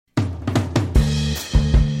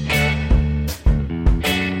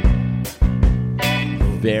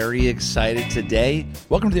very excited today.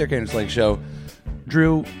 Welcome to the Eric Anderson Lake Show.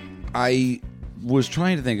 Drew, I was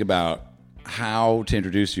trying to think about how to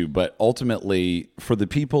introduce you, but ultimately, for the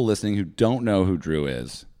people listening who don't know who Drew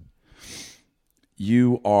is,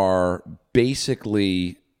 you are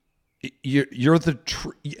basically you're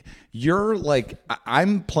like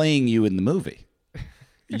I'm playing you in the movie.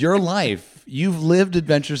 Your life, you've lived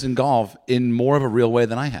adventures in golf in more of a real way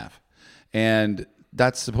than I have, and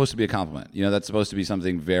that's supposed to be a compliment. You know, that's supposed to be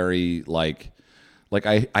something very like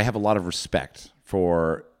I have a lot of respect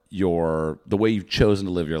for the way you've chosen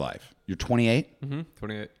to live your life. You're 28? Mm-hmm.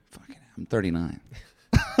 28. Fucking, I'm 39.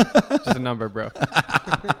 Just a number, bro.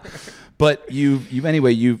 But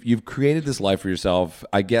you've created this life for yourself.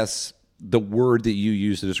 I guess the word that you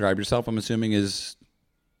use to describe yourself, I'm assuming, is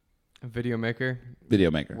a video maker. Video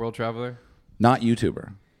maker. World traveler. Not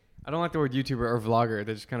YouTuber. I don't like the word YouTuber or vlogger.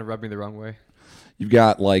 They just kind of rub me the wrong way. You've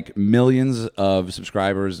got like millions of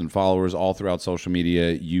subscribers and followers all throughout social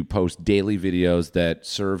media. You post daily videos that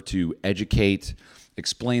serve to educate,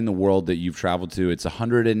 explain the world that you've traveled to. It's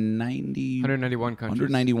 191 countries.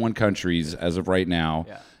 191 countries as of right now.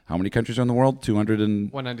 Yeah. How many countries are in the world?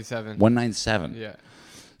 197. 197. Yeah.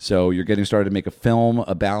 So you're getting started to make a film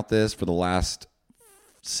about this for the last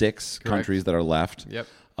 6 Correct. countries that are left. Yep.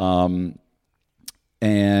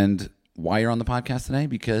 And why you're on the podcast today?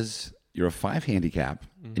 Because you're a 5 handicap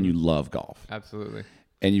and you love golf. Absolutely.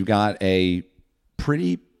 And you've got a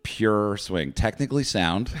pretty pure swing, technically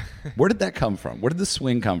sound. Where did that come from? Where did the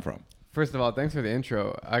swing come from? First of all, thanks for the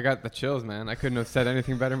intro. I got the chills, man. I couldn't have said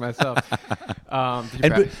anything better myself.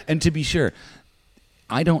 And to be sure,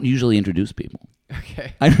 I don't usually introduce people.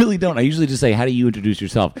 Okay. I really don't. I usually just say, how do you introduce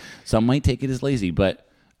yourself? Some might take it as lazy, but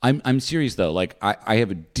I'm serious, though. Like, I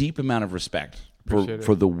have a deep amount of respect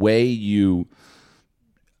for the way you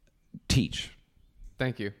teach.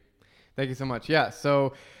 Thank you. Thank you so much. Yeah,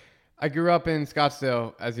 so I grew up in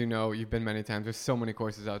Scottsdale. As you know, you've been many times. There's so many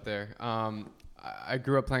courses out there. I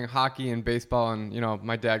grew up playing hockey and baseball, and,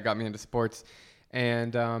 my dad got me into sports.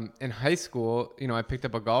 And in high school, I picked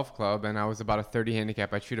up a golf club, and I was about a 30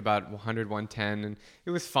 handicap. I'd shoot about 100, 110, and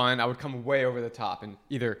it was fun. I would come way over the top and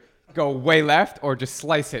either go way left or just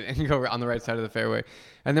slice it and go on the right side of the fairway.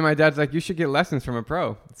 And then my dad's like, you should get lessons from a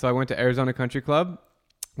pro. So I went to Arizona Country Club,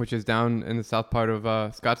 which is down in the south part of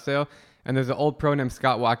Scottsdale. And there's an old pro named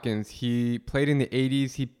Scott Watkins. He played in the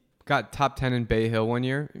 80s. He got top 10 in Bay Hill one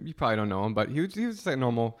year. You probably don't know him, but he was just like a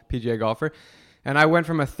normal PGA golfer. And I went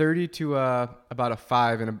from a 30 to about a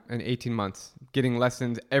 5 in 18 months, getting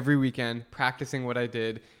lessons every weekend, practicing what I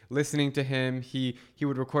did, listening to him. He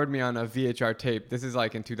would record me on a VHR tape. This is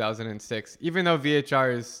like in 2006. Even though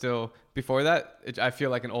VHR is still before that, I feel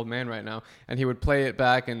like an old man right now. And he would play it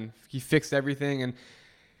back, and he fixed everything. And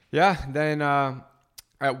yeah, then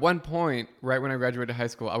at one point, right when I graduated high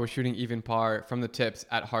school, I was shooting even par from the tips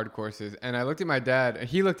at hard courses. And I looked at my dad, and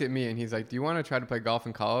he looked at me, and he's like, do you want to try to play golf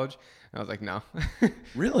in college? And I was like, no.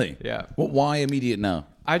 Really? Yeah. Well, why immediate no?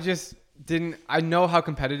 I just didn't. I know how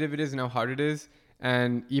competitive it is and how hard it is.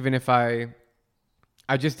 And even if I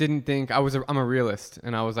just didn't think I'm a realist.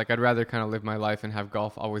 And I was like, I'd rather kind of live my life and have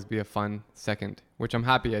golf always be a fun second, which I'm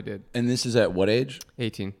happy I did. And this is at what age?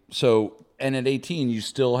 18. So, and at 18, you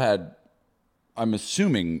still had, I'm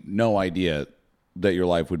assuming, no idea that your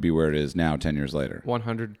life would be where it is now 10 years later.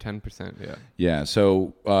 110%, yeah. Yeah,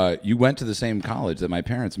 so you went to the same college that my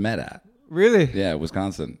parents met at. Really? Yeah,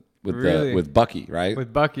 Wisconsin. Really? With Bucky, right?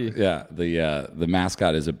 With Bucky. Yeah, the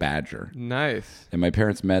mascot is a badger. Nice. And my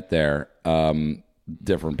parents met there,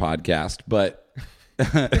 different podcast, but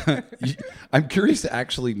I'm curious to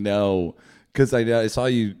actually know, because I saw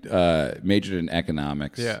you majored in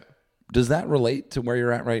economics. Yeah. Does that relate to where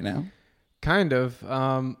you're at right now? Kind of.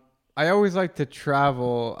 I always like to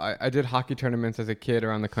travel. I did hockey tournaments as a kid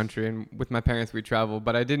around the country, and with my parents we traveled,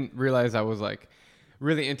 but I didn't realize I was like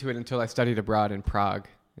really into it until I studied abroad in Prague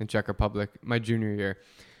in Czech Republic my junior year.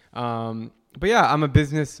 But yeah, I'm a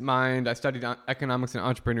business mind. I studied economics and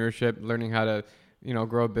entrepreneurship, learning how to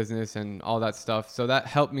grow a business and all that stuff. So that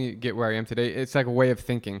helped me get where I am today. It's like a way of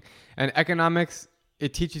thinking. And economics,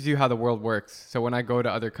 it teaches you how the world works. So when I go to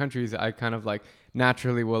other countries, I kind of like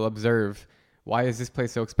naturally will observe, why is this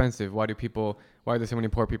place so expensive? Why are there so many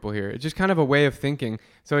poor people here? It's just kind of a way of thinking.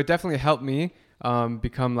 So it definitely helped me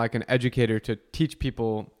become like an educator to teach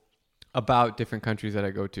people about different countries that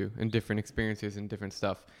I go to and different experiences and different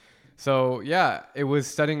stuff. So yeah, it was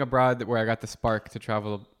studying abroad where I got the spark to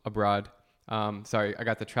travel abroad. I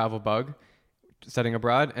got the travel bug studying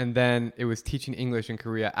abroad. And then it was teaching English in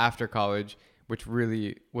Korea after college, which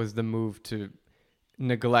really was the move to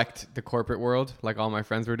neglect the corporate world like all my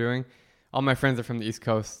friends were doing. all my friends are from the East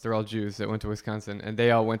Coast. They're all Jews that went to Wisconsin, and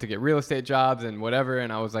they all went to get real estate jobs and whatever.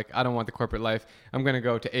 And I was like, I don't want the corporate life. I'm going to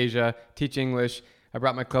go to Asia, teach English. I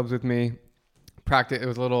brought my clubs with me. Practice. It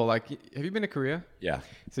was a little like, have you been to Korea? Yeah.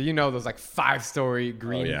 So those like 5-story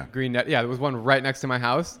green net. Yeah, there was one right next to my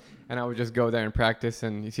house, and I would just go there and practice.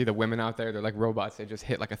 And you see the women out there; they're like robots. They just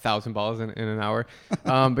hit like 1,000 balls in an hour.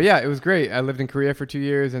 But yeah, it was great. I lived in Korea for 2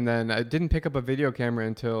 years, and then I didn't pick up a video camera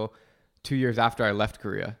until 2 years after I left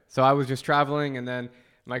Korea. So I was just traveling, and then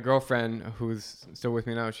my girlfriend, who's still with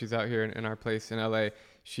me now, she's out here in our place in LA.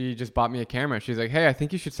 She just bought me a camera. She's like, "Hey, I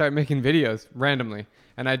think you should start making videos randomly,"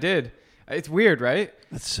 and I did. It's weird, right?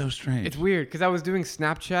 That's so strange. It's weird because I was doing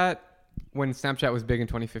Snapchat when Snapchat was big in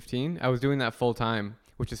 2015. I was doing that full time,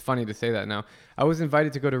 which is funny to say that now. I was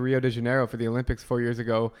invited to go to Rio de Janeiro for the Olympics 4 years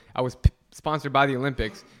ago. I was sponsored by the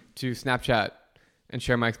Olympics to Snapchat and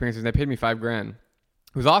share my experiences. They paid me $5,000. It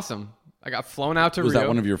was awesome. I got flown out to Rio. Was that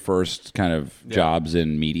one of your first kind of jobs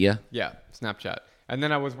in media? Yeah, Snapchat. And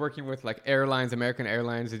then I was working with like airlines, American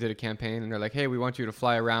Airlines. They did a campaign, and they're like, "Hey, we want you to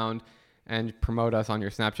fly around and promote us on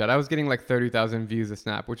your Snapchat." I was getting like 30,000 views a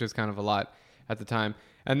snap, which is kind of a lot at the time.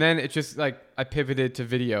 And then it just like I pivoted to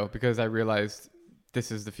video because I realized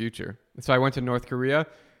this is the future. So I went to North Korea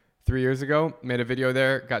 3 years ago, made a video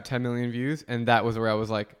there, got 10 million views, and that was where I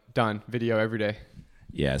was like, done, video every day.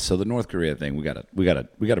 Yeah. So the North Korea thing, we gotta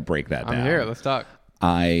break that down. I'm here. Let's talk.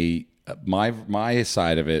 My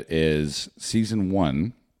side of it is season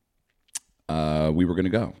 1. We were gonna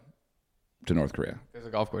go to North Korea. There's a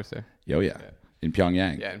golf course there. Oh, yeah. In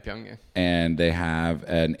Pyongyang. Yeah, in Pyongyang. And they have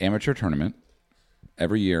an amateur tournament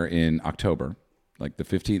every year in October, like the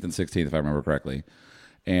 15th and 16th, if I remember correctly.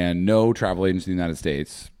 And no travel agents in the United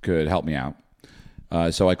States could help me out.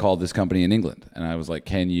 So I called this company in England, and I was like,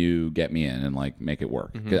 "Can you get me in and like make it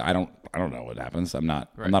work?" 'Cause I don't know what happens. I'm not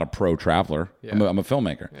a pro traveler. Yeah. I'm a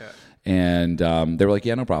filmmaker. Yeah. And they were like,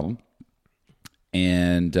 "Yeah, no problem."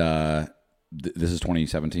 And this is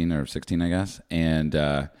 2017 or 16, I guess.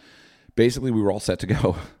 And basically, we were all set to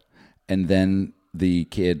go, and then the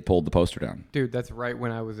kid pulled the poster down. Dude, that's right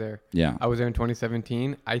when I was there. Yeah. I was there in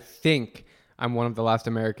 2017. I think I'm one of the last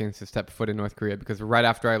Americans to step foot in North Korea because right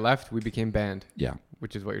after I left, we became banned. Yeah.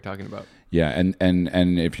 Which is what you're talking about. Yeah,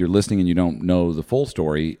 and if you're listening and you don't know the full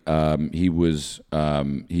story, he was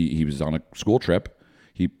on a school trip.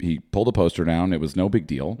 He pulled a poster down. It was no big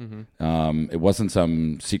deal. Mm-hmm. It wasn't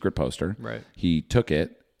some secret poster. Right. He took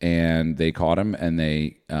it, and they caught him, and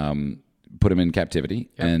they put him in captivity,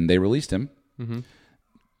 and they released him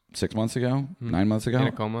 6 months ago, 9 months ago. In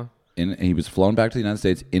a coma. He was flown back to the United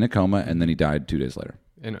States in a coma, and then he died 2 days later.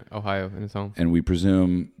 In Ohio, in his home. And we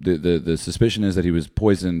presume the suspicion is that he was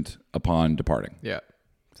poisoned upon departing. Yeah,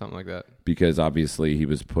 something like that. Because obviously he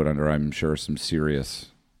was put under, I'm sure, some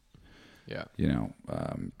serious,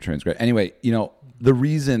 transgression. Anyway, the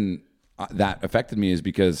reason that affected me is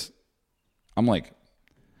because I'm like,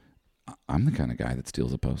 I'm the kind of guy that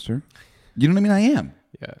steals a poster. You know what I mean? I am.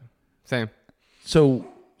 Yeah, same. So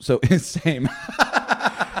same.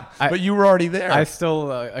 But you were already there. I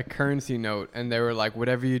stole a currency note, and they were like,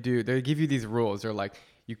 whatever you do, they give you these rules. They're like,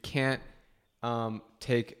 you can't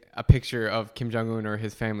take a picture of Kim Jong-un or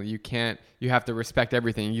his family. You have to respect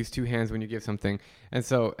everything. Use 2 hands when you give something. And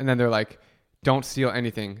then they're like, don't steal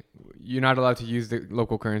anything. You're not allowed to use the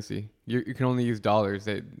local currency. You can only use dollars,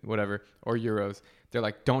 or euros. They're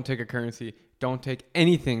like, don't take a currency. Don't take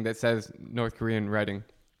anything that says North Korean writing.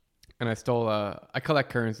 And I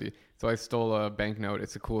collect currency. So I stole a banknote.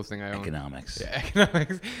 It's the coolest thing I own. Economics. Yeah,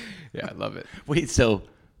 economics. Yeah, I love it. Wait, so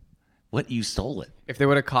what? You stole it? If they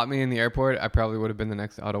would have caught me in the airport, I probably would have been the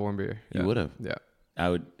next Otto Warmbier. You would have? Yeah. I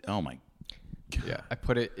would. Oh, my God. Yeah, I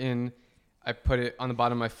put it on the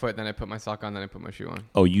bottom of my foot, then I put my sock on, then I put my shoe on.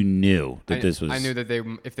 Oh, you knew that this was... I knew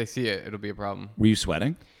that if they see it, it'll be a problem. Were you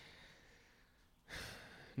sweating?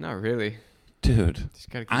 Not really. Dude,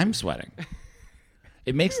 I'm sweating.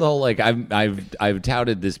 It makes the whole, like, I've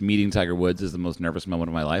touted this meeting Tiger Woods as the most nervous moment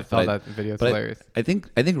of my life. I saw that video. It's hilarious. I think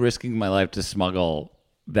risking my life to smuggle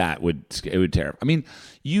that would tear. I mean,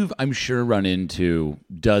 I'm sure run into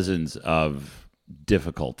dozens of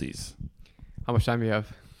difficulties. How much time do you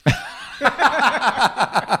have?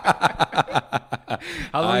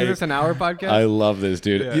 How long is this, an hour podcast? I love this,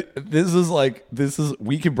 dude. Yeah.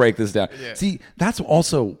 We can break this down. Yeah. See, that's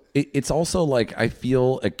also, it's also like, I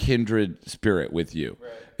feel a kindred spirit with you.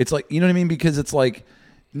 Right. It's like, you know what I mean? Because it's like,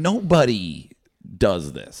 nobody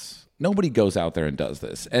does this. Nobody goes out there and does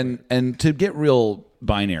this. And to get real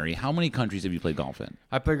binary, how many countries have you played golf in?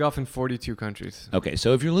 I play golf in 42 countries. Okay.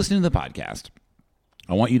 So if you're listening to the podcast,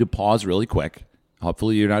 I want you to pause really quick.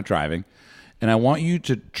 Hopefully you're not driving. and I want you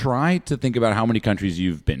to try to think about how many countries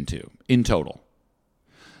you've been to in total.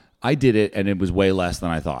 I did it, and it was way less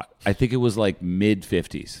than I thought. I think it was like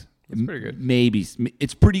mid-50s. That's pretty good. Maybe.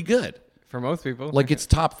 It's pretty good. For most people. Like, it's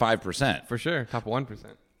top 5%. For sure. Top 1%.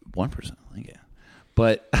 1%, yeah.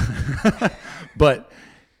 But but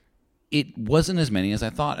it wasn't as many as I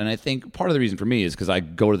thought. And I think part of the reason for me is because I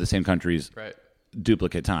go to the same countries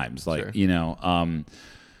duplicate times. Like,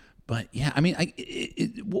 but yeah, I mean,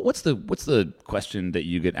 what's the question that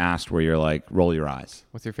you get asked where you're like, roll your eyes?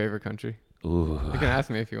 What's your favorite country? Ooh. You can ask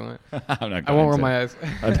me if you want. I'm not going I won't to. roll my eyes.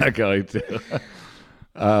 I'm not going to.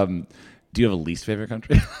 Do you have a least favorite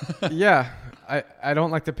country? Yeah. I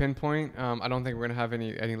don't like to pinpoint. I don't think we're going to have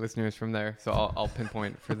any listeners from there. So I'll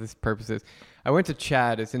pinpoint for this purposes. I went to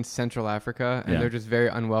Chad. It's in Central Africa. And they're just very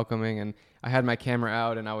unwelcoming. And I had my camera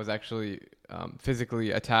out and I was actually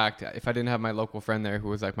physically attacked. If I didn't have my local friend there who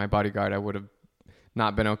was like my bodyguard, I would have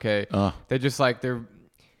not been okay. They just like,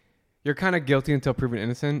 you're kind of guilty until proven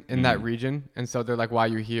innocent in that region. And so they're like, why are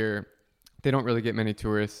you here? They don't really get many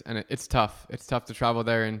tourists. And it's tough. It's tough to travel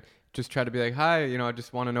there and just try to be like, hi, I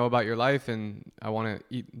just want to know about your life and I want to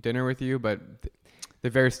eat dinner with you. But they're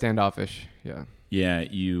very standoffish. Yeah. Yeah.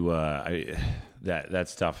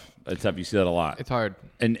 That's tough. That's tough. You see that a lot. It's hard.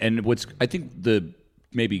 And I think the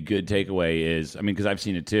maybe good takeaway is, I mean, because I've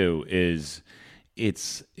seen it too, is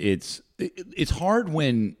it's hard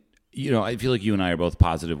when, I feel like you and I are both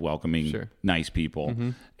positive, welcoming, nice people.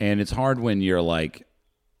 Mm-hmm. And it's hard when you're like,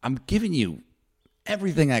 I'm giving you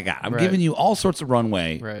everything I got. I'm giving you all sorts of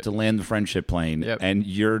runway to land the friendship plane, and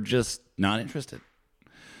you're just not interested.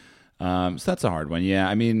 So that's a hard one. Yeah,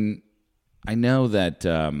 I mean, I know that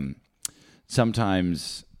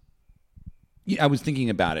sometimes. I was thinking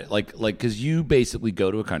about it, like because you basically go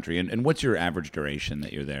to a country, and what's your average duration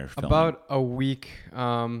that you're there filming? About a week.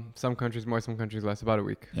 Some countries more, some countries less. About a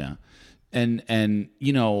week. Yeah, and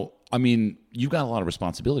I mean, you've got a lot of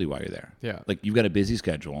responsibility while you're there. Yeah, like you've got a busy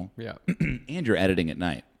schedule. Yeah, and you're editing at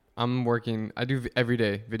night. I'm working. I do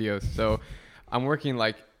everyday videos, so I'm working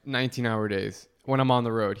like 19-hour days when I'm on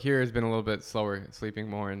the road. Here has been a little bit slower, sleeping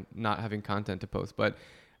more and not having content to post. But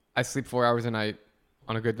I sleep 4 hours a night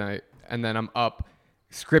on a good night. And then I'm up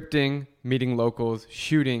scripting, meeting locals,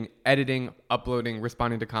 shooting, editing, uploading,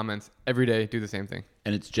 responding to comments every day, do the same thing.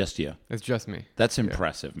 And it's just you. It's just me. That's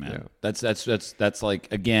impressive, man. Yeah. That's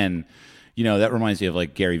like, again, that reminds me of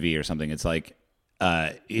like Gary Vee or something. It's like,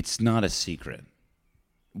 it's not a secret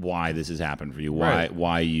why this has happened for you,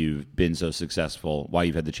 why you've been so successful, why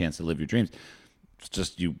you've had the chance to live your dreams. It's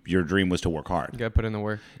just your dream was to work hard. You got to put in the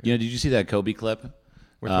work. Did you see that Kobe clip?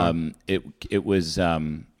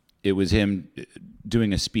 It was him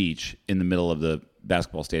doing a speech in the middle of the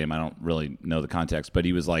basketball stadium. I don't really know the context, but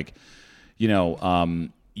he was like, you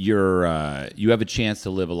have a chance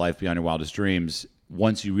to live a life beyond your wildest dreams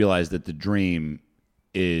once you realize that the dream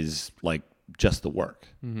is like just the work.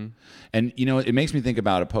 Mm-hmm. And, it makes me think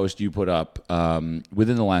about a post you put up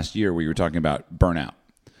within the last year where you were talking about burnout.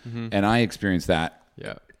 Mm-hmm. And I experienced that.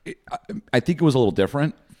 Yeah. I think it was a little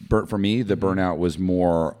different. For me, the burnout was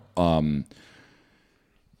more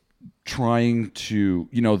trying to,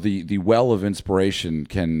 the well of inspiration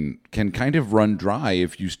can kind of run dry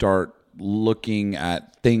if you start looking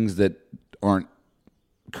at things that aren't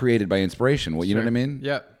created by inspiration. Well, you know what I mean?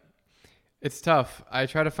 Yeah. It's tough. I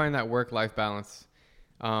try to find that work-life balance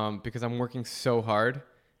because I'm working so hard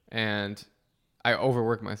and I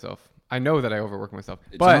overwork myself. I know that I overwork myself.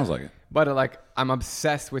 It sounds like it. But I'm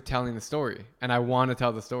obsessed with telling the story and I want to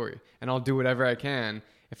tell the story and I'll do whatever I can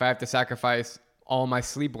if I have to sacrifice all my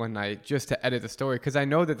sleep one night just to edit the story because I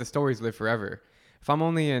know that the stories live forever. If I'm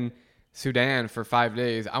only in Sudan for 5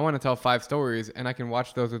 days, I want to tell 5 stories and I can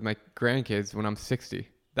watch those with my grandkids when I'm 60.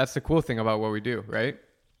 That's the cool thing about what we do, right?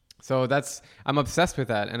 So I'm obsessed with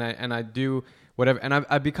that and I do whatever and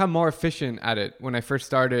I've become more efficient at it. When I first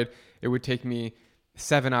started, it would take me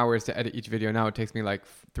 7 hours to edit each video. Now it takes me like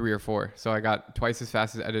 3 or 4. So I got twice as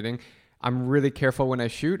fast as editing. I'm really careful when I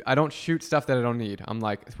shoot. I don't shoot stuff that I don't need. I'm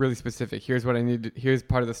like, it's really specific. Here's what I need. Here's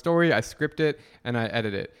part of the story. I script it and I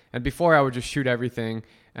edit it. And before I would just shoot everything.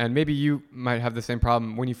 And maybe you might have the same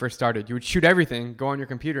problem when you first started. You would shoot everything, go on your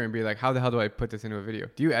computer and be like, how the hell do I put this into a video?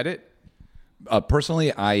 Do you edit?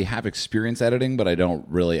 Personally, I have experience editing, but I don't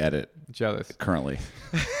really edit. Jealous. Currently.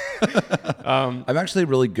 I'm actually a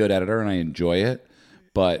really good editor and I enjoy it.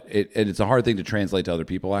 But it's a hard thing to translate to other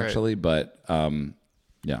people, actually. Right. But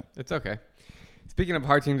yeah. It's okay. Speaking of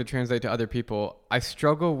hard thing to translate to other people, I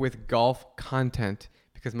struggle with golf content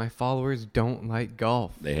because my followers don't like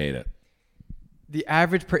golf. They hate it. The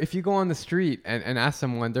average if you go on the street and ask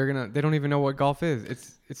someone, they don't even know what golf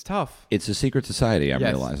is. It's tough. It's a secret society, I'm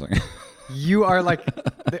realizing. you are like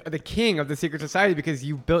the king of the secret society because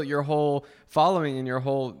you built your whole following and your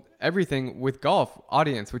whole everything with golf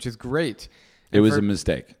audience, which is great. It was a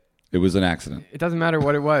mistake. It was an accident. It doesn't matter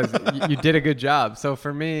what it was. You did a good job. So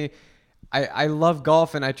for me, I love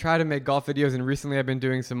golf and I try to make golf videos. And recently I've been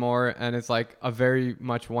doing some more, and it's like a very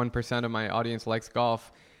much 1% of my audience likes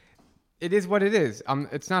golf. It is what it is.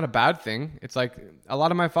 It's not a bad thing. It's like a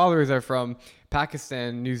lot of my followers are from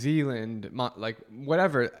Pakistan, New Zealand, like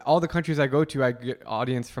whatever. All the countries I go to, I get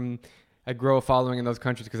audience from. I grow a following in those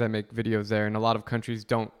countries because I make videos there, and a lot of countries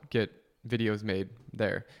don't get videos made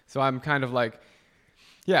there. So I'm kind of like,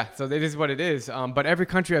 yeah. So it is what it is. But every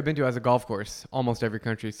country I've been to has a golf course. Almost every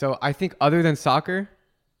country. So I think other than soccer,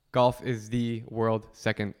 golf is the world's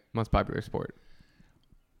second most popular sport.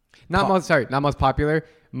 Not most popular,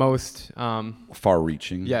 most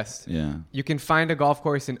far-reaching. Yes. Yeah. You can find a golf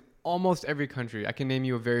course in almost every country. I can name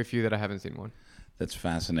you a very few that I haven't seen one. That's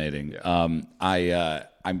fascinating. Yeah.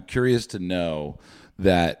 I'm curious to know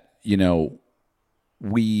that,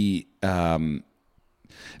 we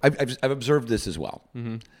I've observed this as well.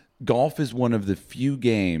 Mm-hmm. Golf is one of the few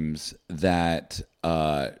games that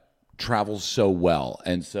travels so well.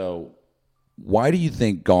 And so why do you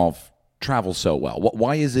think golf travels so well?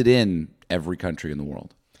 Why is it in every country in the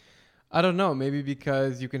world? I don't know. Maybe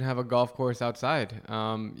because you can have a golf course outside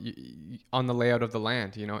on the layout of the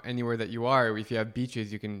land. Anywhere that you are. If you have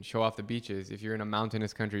beaches, you can show off the beaches. If you're in a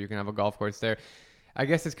mountainous country, you can have a golf course there. I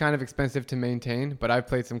guess it's kind of expensive to maintain, but I've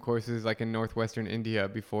played some courses like in northwestern India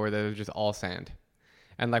before that was just all sand.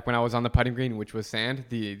 And like when I was on the putting green, which was sand,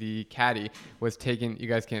 the caddy was taking, you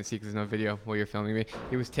guys can't see because there's no video while you're filming me.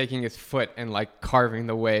 He was taking his foot and like carving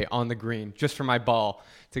the way on the green just for my ball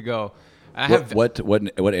to go.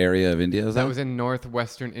 What area of India is that? That was in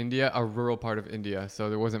northwestern India, a rural part of India. So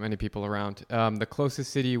there wasn't many people around. The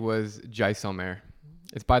closest city was Jaisalmer.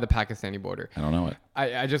 It's by the Pakistani border. I don't know it.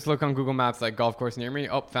 I just look on Google Maps, like golf course near me.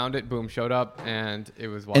 Oh, found it. Boom, showed up, and it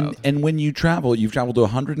was wild. And when you travel, you've traveled to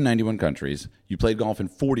 191 countries. You played golf in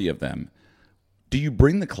 40 of them. Do you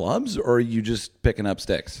bring the clubs, or are you just picking up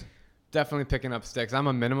sticks? Definitely picking up sticks. I'm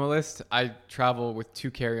a minimalist. I travel with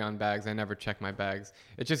 2 carry-on bags. I never check my bags.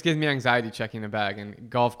 It just gives me anxiety checking the bag, and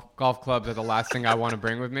golf clubs are the last thing I want to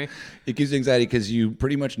bring with me. It gives you anxiety because you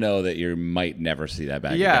pretty much know that you might never see that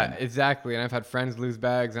bag again. Exactly. And I've had friends lose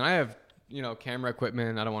bags, and I have camera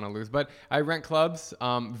equipment I don't want to lose. But I rent clubs.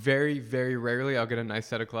 Very, very rarely I'll get a nice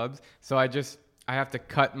set of clubs. So I have to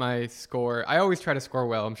cut my score. I always try to score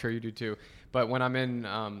well. I'm sure you do too. But when I'm in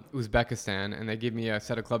Uzbekistan and they give me a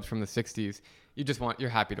set of clubs from the 60s, you're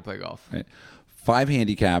happy to play golf. Right. 5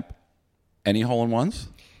 handicap. Any hole-in-ones?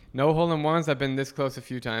 No hole-in-ones. I've been this close a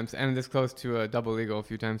few times and this close to a double eagle a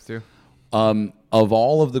few times too. Of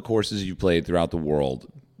all of the courses you played throughout the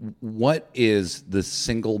world, what is the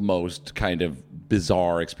single most kind of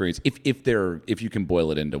bizarre experience, if you can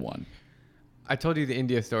boil it into one? I told you the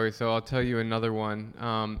India story, so I'll tell you another one.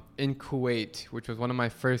 In Kuwait, which was one of my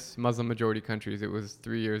first Muslim majority countries, it was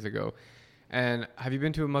 3 years ago. And have you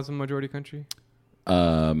been to a Muslim majority country?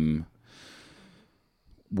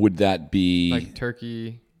 Would that be like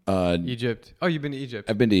Turkey, Egypt? Oh, you've been to Egypt.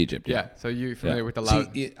 I've been to Egypt. Yeah. So you're familiar with the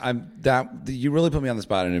loud. See, you really put me on the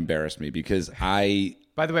spot and embarrassed me because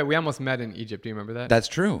By the way, we almost met in Egypt. Do you remember that? That's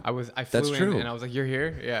true. I flew in and I was like, "You're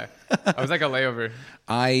here?" Yeah. I was like a layover.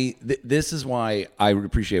 This is why I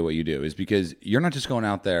appreciate what you do, is because you're not just going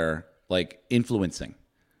out there like influencing.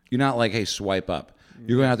 You're not like, "Hey, swipe up."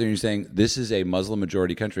 You're going out there and you're saying, "This is a Muslim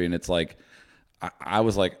majority country," and it's like, I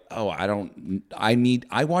was like, "Oh,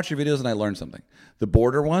 I watch your videos and I learned something." The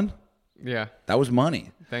border one, yeah, that was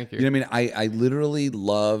money. Thank you. You know what I mean? I literally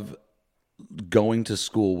love going to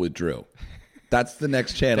school with Drew. That's the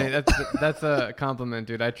next channel. That's a compliment,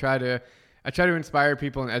 dude. I try to inspire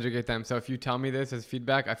people and educate them. So if you tell me this as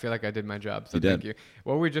feedback, I feel like I did my job. So thank you.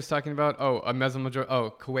 What were we just talking about? Oh, a Muslim majority.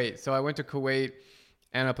 Oh, Kuwait. So I went to Kuwait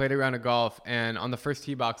and I played a round of golf. And on the first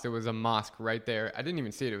tee box, there was a mosque right there. I didn't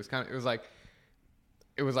even see it. It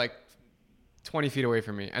was like 20 feet away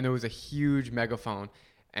from me, and there was a huge megaphone.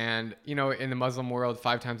 And in the Muslim world,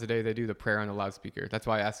 5 times a day they do the prayer on the loudspeaker. That's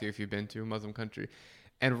why I asked you if you've been to a Muslim country.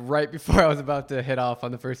 And right before I was about to hit off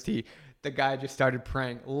on the first tee, the guy just started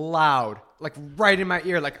praying loud, like right in my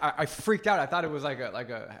ear. Like I freaked out. I thought it was like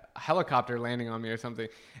a helicopter landing on me or something.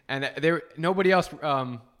 And nobody else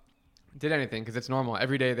did anything because it's normal.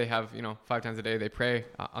 Every day they have 5 times a day they pray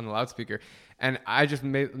on the loudspeaker. And I just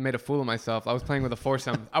made a fool of myself. I was playing with a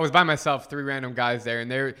foursome. I was by myself, 3 random guys there,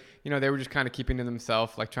 and they were just kind of keeping to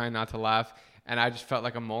themselves, like trying not to laugh. And I just felt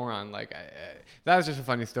like a moron. Like that was just a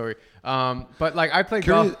funny story. But like I played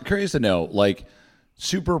golf. Curious to know, like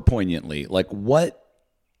super poignantly, like what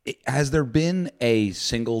Has there been a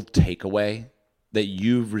single takeaway that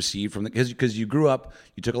you've received from because you grew up,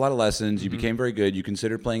 you took a lot of lessons, you became very good, you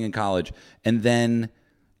considered playing in college, and then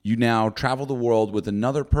you now travel the world with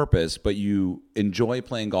another purpose, but you enjoy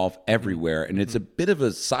playing golf everywhere, and it's a bit of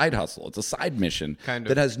a side hustle. It's a side mission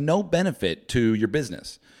that has no benefit to your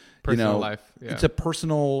business. Personal life. Yeah. It's a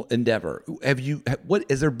personal endeavor.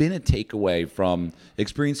 Has there been a takeaway from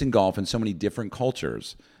experiencing golf in so many different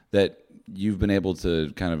cultures that you've been able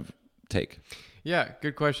to kind of take? Yeah,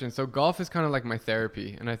 good question. So golf is kind of like my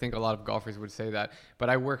therapy, and I think a lot of golfers would say that. But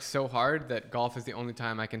I work so hard that golf is the only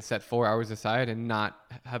time I can set 4 hours aside and not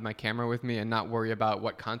have my camera with me and not worry about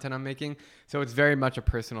what content I'm making. So it's very much a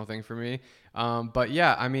personal thing for me. But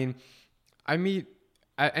yeah, I mean, I meet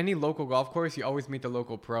at any local golf course, you always meet the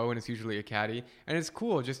local pro, and it's usually a caddy. And it's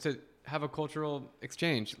cool just to have a cultural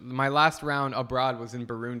exchange. My last round abroad was in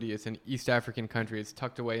Burundi. It's an East African country. It's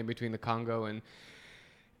tucked away in between the Congo and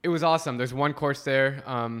it was awesome. There's one course there,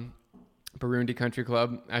 Burundi Country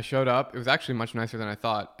Club. I showed up. It was actually much nicer than I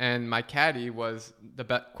thought. And my caddy was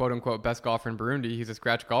the quote-unquote best golfer in Burundi. He's a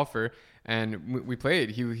scratch golfer, and we played.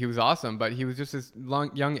 He was awesome, but he was just this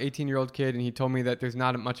young 18-year-old kid, and he told me that there's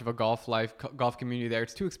not much of a golf community there.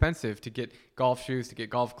 It's too expensive to get golf shoes, to get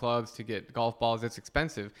golf clubs, to get golf balls. It's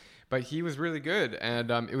expensive. But he was really good, and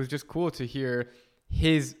it was just cool to hear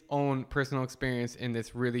his own personal experience in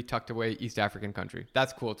this really tucked away East African country.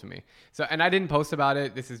 That's cool to me. So, and I didn't post about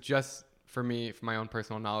it. This is just for me, for my own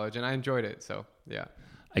personal knowledge, and I enjoyed it. So, yeah.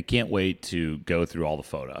 I can't wait to go through all the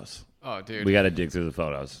photos. Oh, dude. We got to dig through the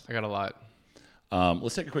photos. I got a lot.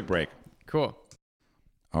 Let's take a quick break. Cool.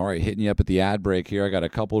 All right, hitting you up at the ad break here. I got a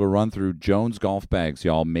couple to run through. Jones golf bags,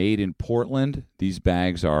 y'all, made in Portland. These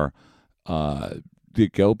bags are they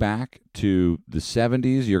go back to the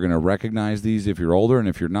 70s. You're going to recognize these if you're older, and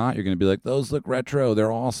if you're not, you're going to be like, those look retro.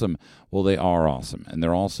 They're awesome. Well, they are awesome, and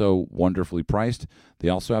they're also wonderfully priced. They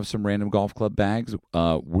also have some random golf club bags.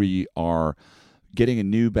 We are getting a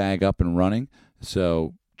new bag up and running,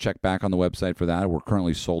 so check back on the website for that. We're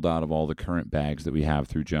currently sold out of all the current bags that we have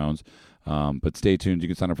through Jones. But stay tuned. You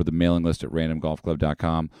can sign up for the mailing list at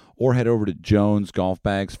randomgolfclub.com or head over to Jones Golf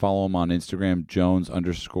Bags. Follow them on Instagram,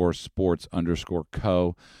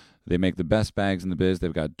 Jones_sports_co. They make the best bags in the biz.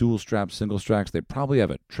 They've got dual straps, single straps. They probably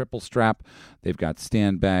have a triple strap. They've got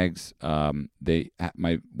stand bags. One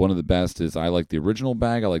of the best is I like the original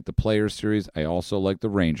bag. I like the Players Series. I also like the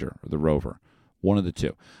Ranger or the Rover. One of the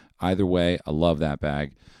two. Either way, I love that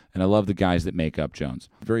bag. And I love the guys that make up Jones.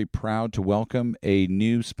 Very proud to welcome a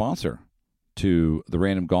new sponsor to the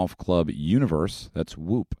Random Golf Club universe. That's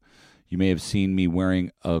Whoop. You may have seen me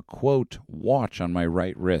wearing a, quote, watch on my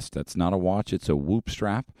right wrist. That's not a watch. It's a Whoop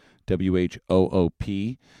strap,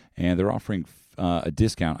 WHOOP. And they're offering a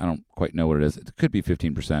discount. I don't quite know what it is. It could be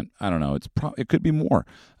 15%. I don't know. It could be more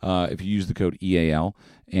if you use the code EAL.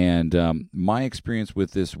 And my experience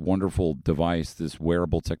with this wonderful device, this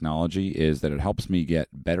wearable technology, is that it helps me get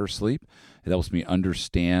better sleep. It helps me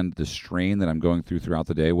understand the strain that I'm going throughout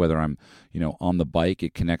the day, whether I'm, on the bike,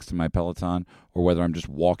 it connects to my Peloton, or whether I'm just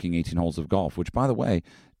walking 18 holes of golf, which, by the way,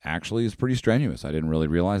 actually is pretty strenuous. I didn't really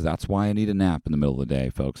realize that's why I need a nap in the middle of the day,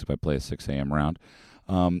 folks, if I play a 6 a.m. round.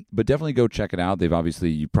 But definitely go check it out.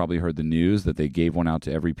 You probably heard the news that they gave one out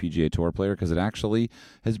to every PGA Tour player because it actually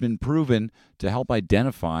has been proven to help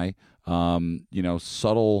identify,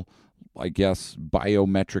 subtle, I guess,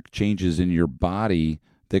 biometric changes in your body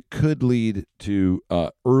that could lead to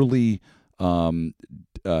early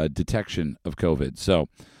detection of COVID. So,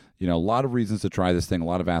 a lot of reasons to try this thing. A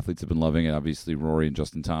lot of athletes have been loving it, obviously Rory and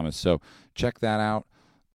Justin Thomas. So check that out.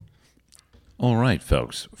 All right,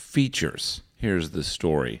 folks. Features. Here's the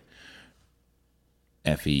story.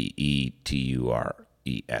 FEETURES.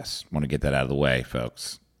 Want to get that out of the way,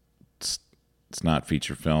 folks. It's not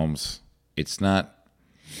feature films. It's not,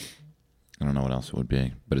 I don't know what else it would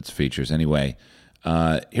be, but it's features. Anyway,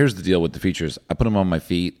 here's the deal with the features. I put them on my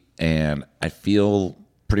feet, and I feel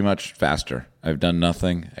pretty much faster. I've done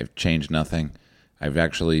nothing. I've changed nothing. I've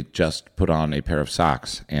actually just put on a pair of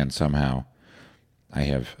socks, and somehow I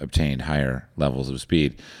have obtained higher levels of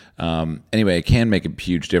speed. Anyway, it can make a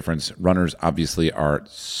huge difference. Runners obviously are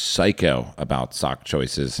psycho about sock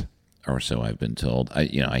choices, or so I've been told. I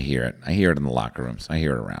hear it. I hear it in the locker rooms. I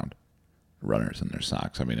hear it around runners and their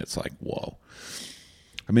socks. I mean, it's like, whoa.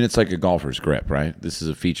 I mean, it's like a golfer's grip, right? This is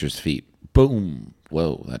a features feet. Boom.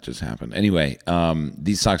 Whoa, that just happened. Anyway,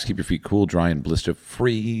 these socks keep your feet cool, dry, and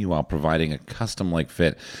blister-free while providing a custom-like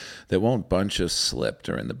fit that won't bunch or slip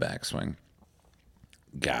during the backswing.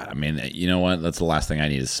 God, I mean, you know what? That's the last thing I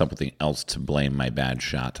need is something else to blame my bad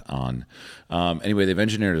shot on. Anyway, they've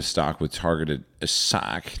engineered a sock with targeted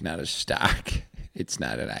It's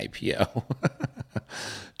not an IPO.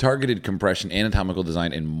 Targeted compression, anatomical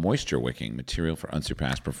design, and moisture wicking material for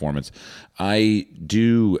unsurpassed performance. I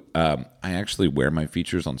actually wear my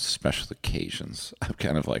features on special occasions. I'm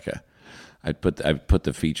kind of like I put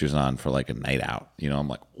the features on for like a night out. I'm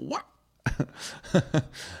like, what?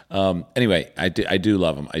 Anyway, I do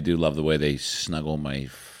love them. I do love the way they snuggle my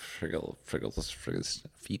friggles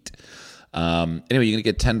feet. Anyway, you're going to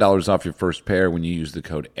get $10 off your first pair when you use the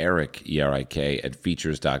code ERIK, E-R-I-K, at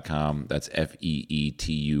features.com. That's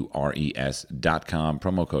FEETURES.com.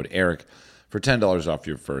 Promo code ERIK for $10 off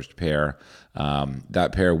your first pair.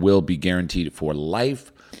 That pair will be guaranteed for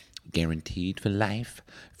life. Guaranteed for life.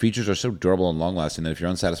 Features are so durable and long-lasting that if you're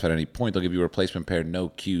unsatisfied at any point, they'll give you a replacement pair, no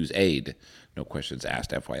Q's aid. No questions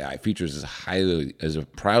asked, FYI. Features is a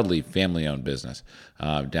proudly family-owned business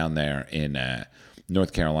down there in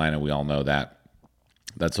North Carolina. We all know that.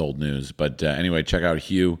 That's old news. But anyway, check out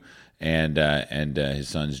Hugh and his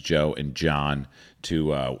sons Joe and John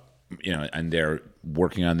and they're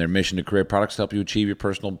working on their mission to create products to help you achieve your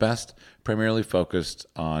personal best, primarily focused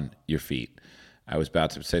on your feet. I was about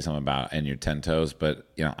to say something about and your 10 toes, but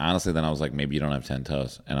honestly, then I was like, maybe you don't have 10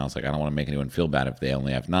 toes, and I was like, I don't want to make anyone feel bad if they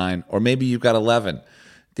only have 9, or maybe you've got 11.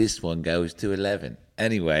 This one goes to 11.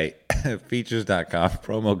 Anyway, features.com,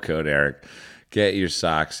 promo code ERIK. Get your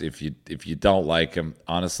socks. If you don't like them,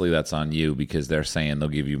 honestly, that's on you, because they're saying they'll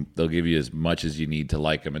give you as much as you need to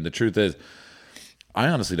like them. And the truth is, I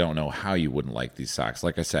honestly don't know how you wouldn't like these socks.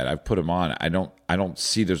 Like I said, I've put them on. I don't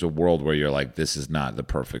see there's a world where you're like, this is not the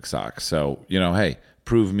perfect sock. So, hey,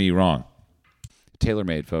 prove me wrong.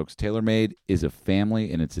 TaylorMade, folks. TaylorMade is a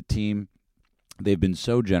family and it's a team. They've been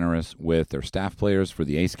so generous with their staff players for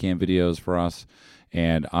the Ace Cam videos for us.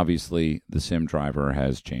 And obviously, the Sim Driver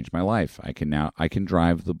has changed my life. I can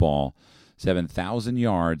drive the ball 7,000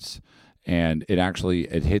 yards, and it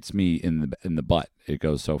hits me in the butt. It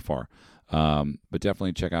goes so far. But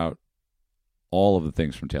definitely check out all of the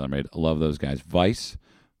things from TaylorMade. I love those guys. Vice.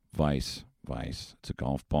 It's a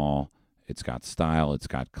golf ball. It's got style. It's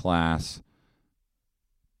got class.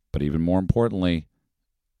 But even more importantly,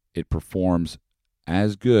 it performs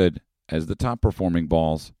as good as the top performing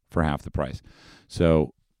balls for half the price.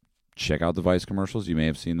 So check out the Vice commercials. You may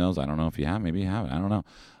have seen those. I don't know if you have. Maybe you haven't. I don't know.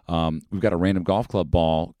 We've got a random golf club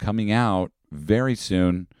ball coming out very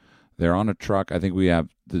soon. They're on a truck. I think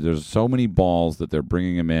there's so many balls that they're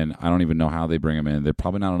bringing them in. I don't even know how they bring them in. They're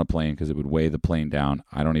probably not on a plane because it would weigh the plane down.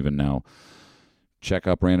 I don't even know. Check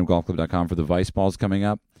out randomgolfclub.com for the Vice balls coming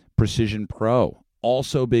up. Precision Pro.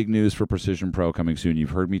 Also big news for Precision Pro coming soon.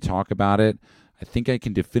 You've heard me talk about it. I think I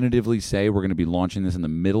can definitively say we're going to be launching this in the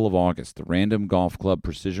middle of August. The Random Golf Club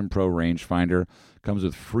Precision Pro rangefinder comes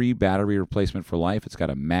with free battery replacement for life. It's got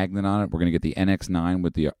a magnet on it. We're going to get the NX9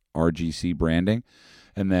 with the RGC branding.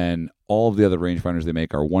 And then all of the other rangefinders they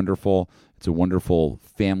make are wonderful. It's a wonderful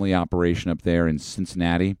family operation up there in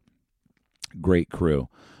Cincinnati. Great crew.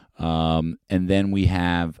 And then we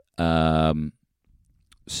have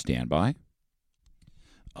Standby.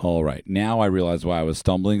 All right. Now I realize why I was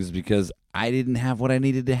stumbling is because I didn't have what I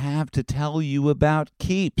needed to have to tell you about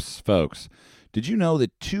Keeps, folks. Did you know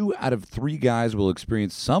that 2 out of 3 guys will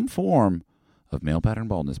experience some form of male pattern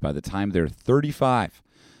baldness by the time they're 35?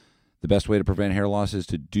 The best way to prevent hair loss is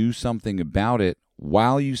to do something about it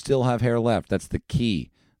while you still have hair left. That's the key.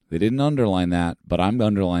 They didn't underline that, but I'm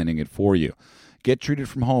underlining it for you. Get treated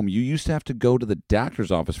from home. You used to have to go to the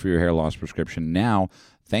doctor's office for your hair loss prescription. Now,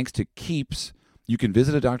 thanks to Keeps, you can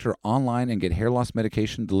visit a doctor online and get hair loss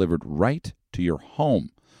medication delivered right to your home.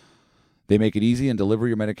 They make it easy and deliver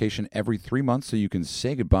your medication every 3 months so you can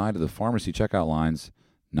say goodbye to the pharmacy checkout lines,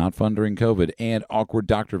 not fun during COVID, and awkward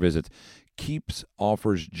doctor visits. Keeps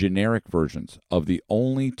offers generic versions of the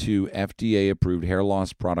only 2 FDA-approved hair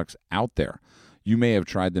loss products out there. You may have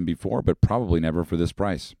tried them before, but probably never for this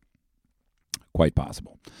price. Quite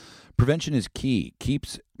possible. Prevention is key.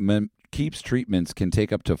 Keeps treatments can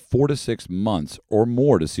take up to 4 to 6 months or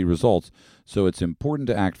more to see results, so it's important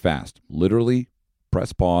to act fast. Literally,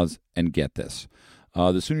 press pause and get this.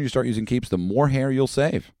 The sooner you start using Keeps, the more hair you'll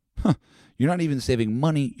save. You're not even saving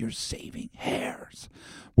money, you're saving hairs.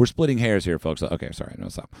 We're splitting hairs here, folks. Okay, sorry, no,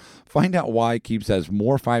 stop. Find out why Keeps has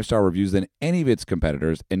more 5-star reviews than any of its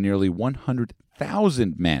competitors and nearly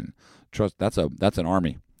 100,000 men. Trust, that's an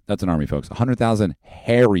army. That's an army, folks. 100,000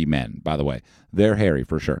 hairy men, by the way. They're hairy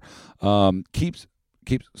for sure. Keeps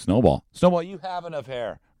Keeps Snowball. Snowball, you have enough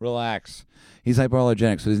hair. Relax. He's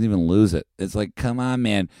hypoallergenic, so he doesn't even lose it. It's like, come on,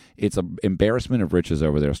 man. It's an embarrassment of riches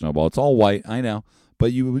over there, Snowball. It's all white, I know,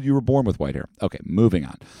 but you were born with white hair. Okay, moving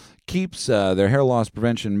on. Keeps their hair loss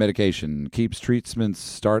prevention medication. Keeps treatments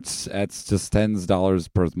starts at just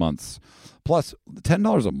 $10 per month. Plus,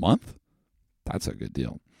 $10 a month? That's a good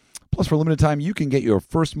deal. Plus, for a limited time, you can get your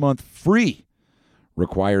first month free.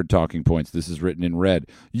 Required talking points. This is written in red.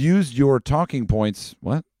 Use your talking points,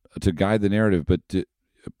 to guide the narrative, but to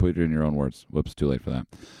put it in your own words. Whoops, too late for that.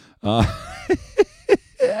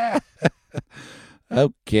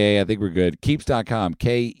 Okay, I think we're good. Keeps.com,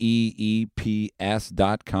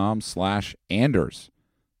 KEEPS.com/Anders.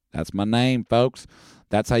 That's my name, folks.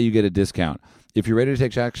 That's how you get a discount. If you're ready to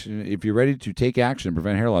take action, and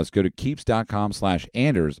prevent hair loss, go to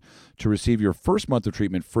keeps.com/Anders to receive your first month of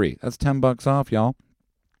treatment free. That's $10 off, y'all.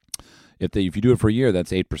 If you do it for a year,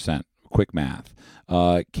 that's 8%. Quick math.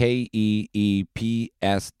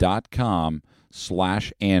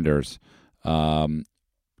 KEEPS.com/Anders.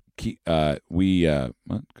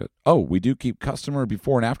 We do keep customer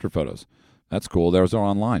before and after photos. That's cool. Those are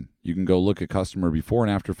online. You can go look at customer before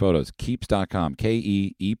and after photos. Keeps.com,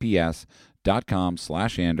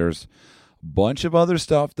 KEEPS.com/Anders. Bunch of other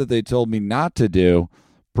stuff that they told me not to do.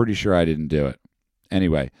 Pretty sure I didn't do it.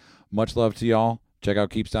 Anyway, much love to y'all. Check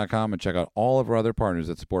out Keeps.com and check out all of our other partners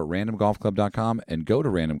that support RandomGolfClub.com, and go to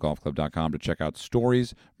RandomGolfClub.com to check out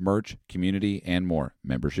stories, merch, community, and more.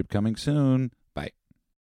 Membership coming soon. Bye.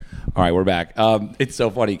 All right, we're back. It's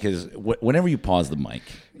so funny because whenever you pause the mic,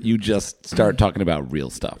 you just start talking about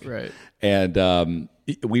real stuff. Right. And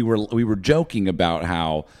we were joking about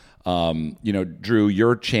how, Drew,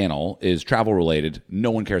 your channel is travel related.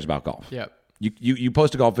 No one cares about golf. Yep. You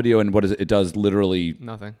post a golf video, and what is it? It does literally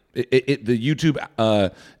nothing. The YouTube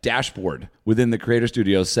dashboard within the Creator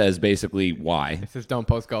Studio says basically why. It says don't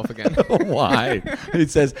post golf again. Why?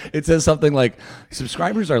 It says something like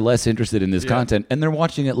subscribers are less interested in this content, and they're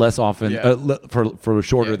watching it less often for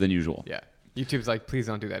shorter than usual. Yeah. YouTube's like, please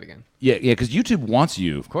don't do that again. Yeah, because YouTube wants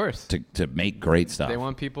you, of course, to make great stuff. They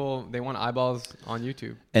want eyeballs on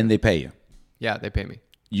YouTube, and they pay you. Yeah, they pay me.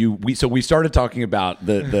 So we started talking about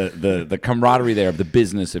the camaraderie there of the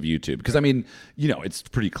business of YouTube, because I mean, it's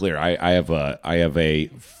pretty clear. I'm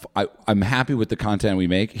happy with the content we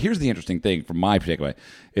make. Here's the interesting thing from my takeaway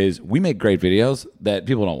is we make great videos that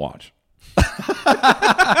people don't watch.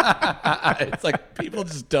 It's like people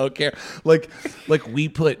just don't care. Like we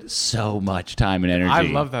put so much time and energy. I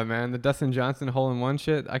love that, man. The Dustin Johnson hole-in-one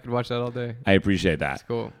shit. I could watch that all day. I appreciate that. It's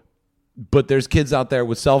cool. But there's kids out there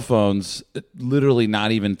with cell phones literally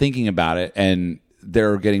not even thinking about it, and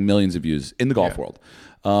they're getting millions of views in the golf world.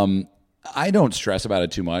 I don't stress about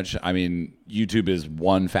it too much. I mean, YouTube is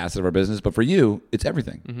one facet of our business, but for you, it's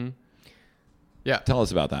everything. Mm-hmm. Yeah. Tell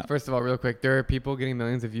us about that. First of all, real quick, there are people getting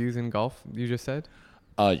millions of views in golf, you just said?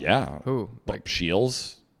 Yeah. Who? Like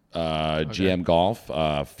Shields, GM Golf,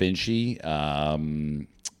 Finchy,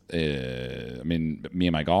 I mean, Me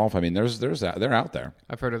and My Golf. I mean, they're out there.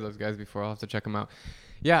 I've heard of those guys before. I'll have to check them out.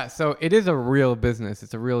 Yeah, so it is a real business.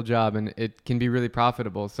 It's a real job, and it can be really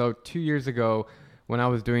profitable. So 2 years ago, when I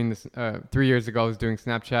was doing this, 3 years ago, I was doing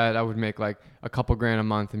Snapchat. I would make like a couple grand a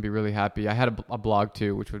month and be really happy. I had a blog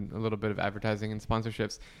too, which was a little bit of advertising and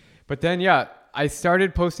sponsorships. But then, I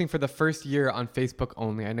started posting for the first year on Facebook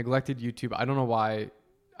only. I neglected YouTube. I don't know why.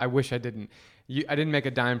 I wish I didn't. I didn't make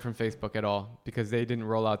a dime from Facebook at all because they didn't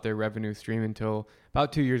roll out their revenue stream until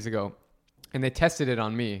about 2 years ago. And they tested it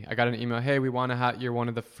on me. I got an email, hey, we want to have, you're one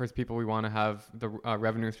of the first people we want to have the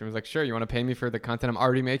revenue stream. I was like, sure, you want to pay me for the content I'm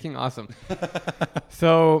already making? Awesome.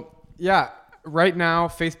 So, right now,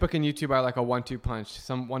 Facebook and YouTube are like a 1-2 punch.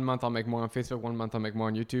 One month I'll make more on Facebook, 1 month I'll make more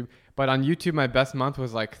on YouTube. But on YouTube, my best month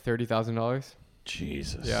was like $30,000.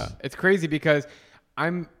 Jesus. Yeah. It's crazy because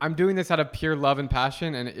I'm doing this out of pure love and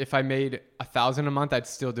passion, and if I made $1,000 a month, I'd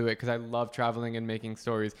still do it because I love traveling and making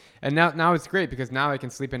stories. And now it's great because now I can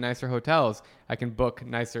sleep in nicer hotels. I can book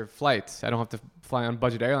nicer flights. I don't have to fly on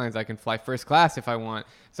budget airlines. I can fly first class if I want.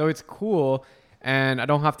 So it's cool, and I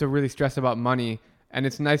don't have to really stress about money. And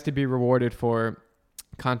it's nice to be rewarded for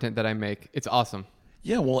content that I make. It's awesome.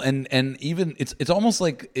 Yeah, well, and even it's almost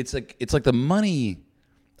like it's like the money.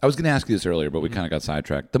 I was going to ask you this earlier, but we kind of got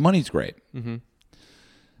sidetracked. The money's great. Mm-hmm.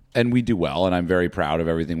 And we do well, and I'm very proud of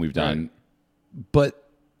everything we've done. Right.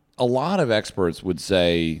 But a lot of experts would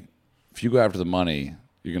say, if you go after the money,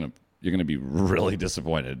 you're gonna be really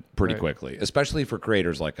disappointed pretty quickly, especially for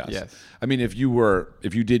creators like us. Yes. I mean, if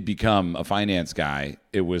you did become a finance guy,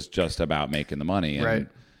 it was just about making the money, and, right?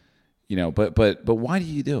 But why do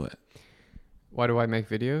you do it? Why do I make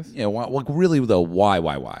videos? Yeah, really though, why?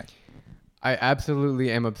 I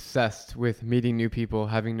absolutely am obsessed with meeting new people,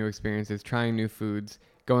 having new experiences, trying new foods,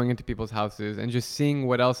 going into people's houses, and just seeing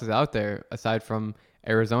what else is out there aside from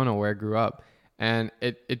Arizona, where I grew up. And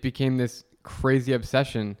it became this crazy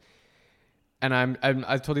obsession. And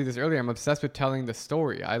I told you this earlier, I'm obsessed with telling the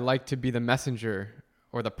story. I like to be the messenger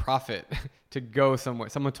or the prophet to go somewhere.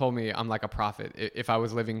 Someone told me I'm like a prophet. If I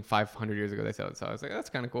was living 500 years ago, they said it. So I was like, that's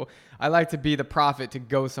kind of cool. I like to be the prophet to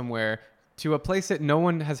go somewhere to a place that no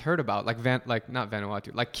one has heard about, like not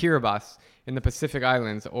Vanuatu, like Kiribati in the Pacific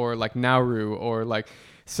Islands, or like Nauru, or like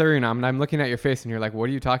Suriname. And I'm looking at your face and you're like, what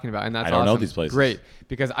are you talking about? And that's I don't know awesome. these places. Great.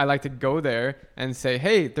 Because I like to go there and say,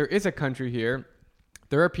 hey, there is a country here.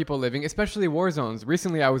 There are people living, especially war zones.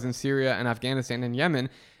 Recently, I was in Syria and Afghanistan and Yemen,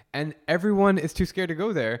 and everyone is too scared to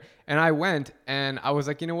go there. And I went, and I was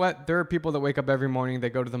like, you know what? There are people that wake up every morning. They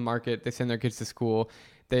go to the market. They send their kids to school.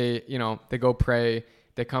 They go pray.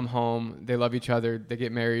 They come home. They love each other. They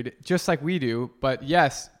get married, just like we do. But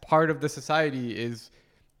yes, part of the society is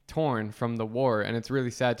torn from the war, and it's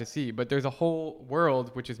really sad to see. But there's a whole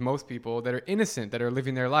world, which is most people, that are innocent, that are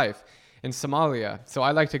living their life in Somalia. So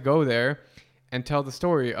I like to go there and tell the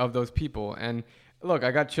story of those people. And look,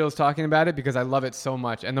 I got chills talking about it because I love it so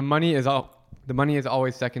much. And the money is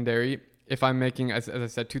always secondary. If I'm making, as I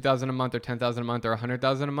said, $2,000 a month or $10,000 a month or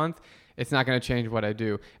 $100,000 a month, it's not going to change what I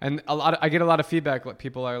do. And I get a lot of feedback. Like,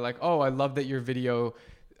 people are like, "Oh, I love that your video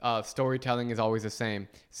storytelling is always the same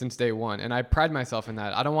since day one." And I pride myself in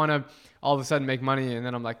that. I don't want to all of a sudden make money and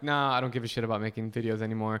then I'm like, "Nah, I don't give a shit about making videos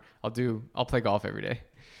anymore. I'll play golf every day."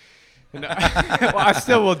 No. Well, I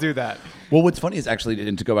still will do that. Well, what's funny is actually,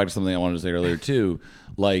 and to go back to something I wanted to say earlier too,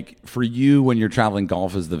 like for you when you're traveling,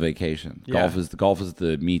 golf is the vacation. Yeah. Golf is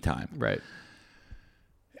the me time. Right.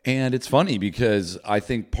 And it's funny because I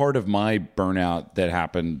think part of my burnout that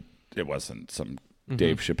happened, it wasn't some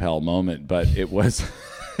Dave Chappelle moment, but it was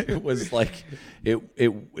it was like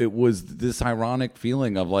it was this ironic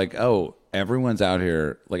feeling of like, oh, everyone's out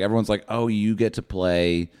here, like everyone's like, oh, you get to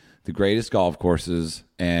play the greatest golf courses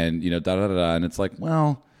and, da da da da. And it's like,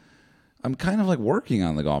 well, I'm kind of like working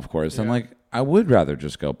on the golf course. Yeah. I'm like, I would rather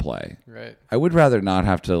just go play. Right. I would rather not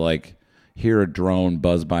have to like hear a drone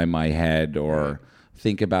buzz by my head or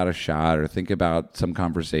think about a shot or think about some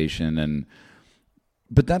conversation.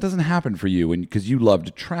 But that doesn't happen for you because you love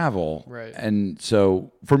to travel. Right. And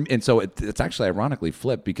so it's actually ironically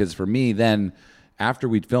flipped because for me then after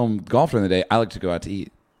we'd film golf during the day, I like to go out to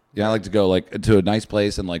eat. Yeah, I like to go like to a nice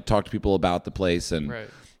place and like talk to people about the place, and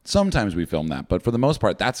sometimes we film that, but for the most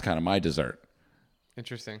part, that's kind of my dessert.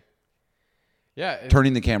 Interesting. Yeah,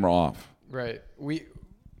 turning the camera off. Right. We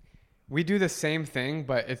do the same thing,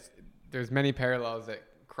 but there's many parallels that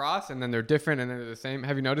cross, and then they're different, and then they're the same.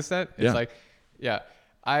 Have you noticed that? It's like,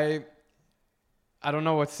 I don't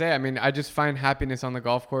know what to say. I mean, I just find happiness on the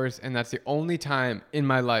golf course, and that's the only time in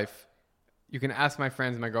my life. You can ask my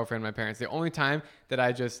friends, my girlfriend, my parents. The only time that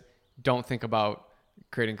I just don't think about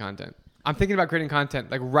creating content. I'm thinking about creating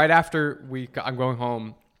content like right after I'm going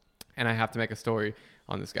home and I have to make a story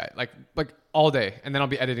on this guy, like all day. And then I'll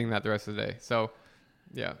be editing that the rest of the day. So,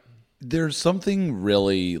 yeah. There's something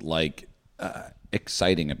really like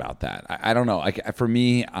exciting about that. I don't know. For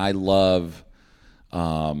me, I love,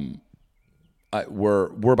 we're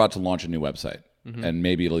about to launch a new website. Mm-hmm. And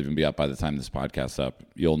maybe it'll even be up by the time this podcast's up.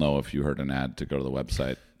 You'll know if you heard an ad to go to the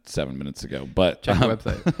website 7 minutes ago. But check the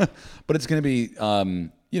website. But it's going to be,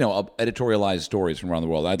 editorialized stories from around the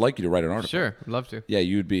world. I'd like you to write an article. Sure, I'd love to. Yeah,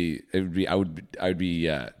 I would be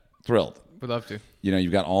thrilled. Would love to.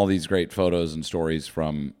 You've got all these great photos and stories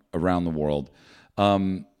from around the world.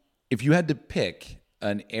 If you had to pick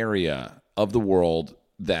an area of the world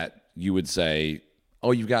that you would say,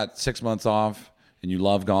 oh, you've got 6 months off, and you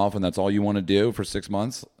love golf, and that's all you want to do for 6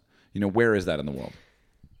 months, where is that in the world?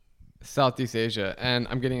 Southeast Asia. And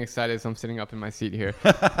I'm getting excited as I'm sitting up in my seat here.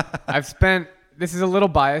 This is a little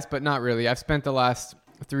biased, but not really. I've spent the last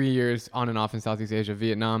 3 years on and off in Southeast Asia,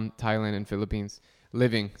 Vietnam, Thailand, and Philippines,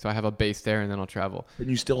 living. So I have a base there, and then I'll travel. And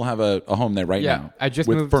you still have a home there right now? I just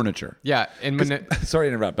with moved. Furniture. Yeah. Sorry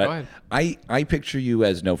to interrupt, but I picture you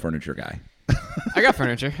as no furniture guy. I got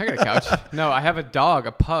furniture. I got a couch. No, I have a dog,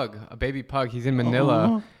 a baby pug. He's in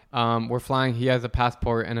Manila. We're flying. He has a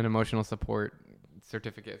passport and an emotional support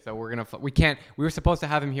certificate. So we were supposed to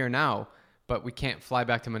have him here now, but we can't fly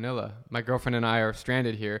back to Manila. My girlfriend and I are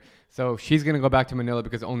stranded here. So she's going to go back to Manila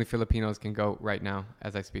because only Filipinos can go right now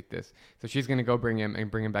as I speak this. So she's going to go bring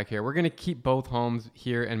him back here. We're going to keep both homes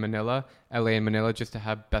here in Manila, LA and Manila, just to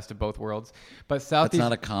have best of both worlds. But Southeast... That's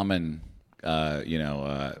not a common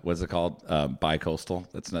what's it called? Bi-coastal.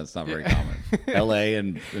 That's not very common. L.A.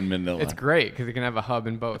 and Manila. It's great because you can have a hub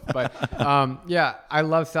in both. But yeah, I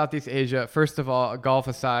love Southeast Asia. First of all, golf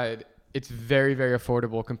aside, it's very, very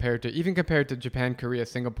affordable compared to Japan, Korea,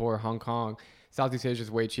 Singapore, Hong Kong. Southeast Asia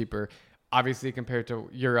is way cheaper. Obviously, compared to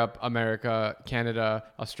Europe, America, Canada,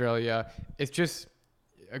 Australia, it's just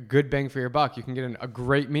a good bang for your buck. You can get a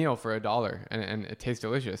great meal for $1, and it tastes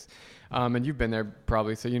delicious. And you've been there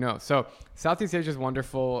probably, so you know. So Southeast Asia is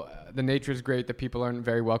wonderful. The nature is great. The people are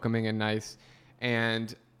very welcoming and nice.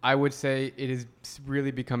 And I would say it is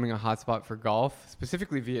really becoming a hotspot for golf,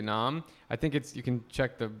 specifically Vietnam. I think you can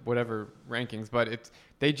check the whatever rankings, but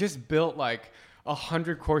they just built like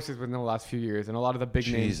 100 courses within the last few years, and a lot of the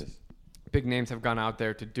big names have gone out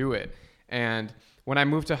there to do it. And when I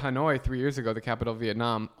moved to Hanoi 3 years ago, the capital of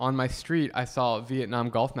Vietnam, on my street, I saw Vietnam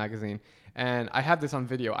Golf Magazine. And I have this on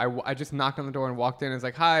video. I just knocked on the door and walked in. And was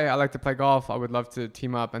like, hi, I like to play golf. I would love to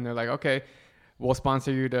team up. And they're like, okay, we'll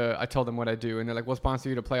sponsor you I told them what I do. And they're like, we'll sponsor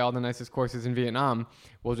you to play all the nicest courses in Vietnam.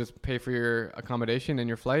 We'll just pay for your accommodation and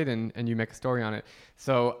your flight, and you make a story on it.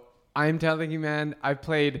 So I'm telling you, man, I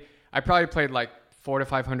probably played like 400 to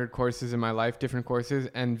 500 courses in my life, different courses.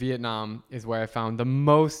 And Vietnam is where I found the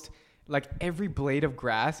most. Like every blade of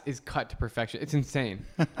grass is cut to perfection. It's insane.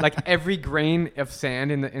 Like every grain of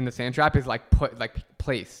sand in the sand trap is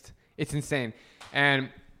placed. It's insane. And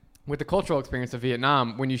with the cultural experience of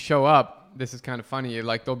Vietnam, when you show up, this is kind of funny.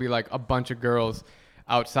 Like there'll be like a bunch of girls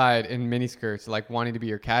outside in miniskirts, like wanting to be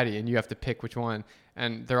your caddy, and you have to pick which one.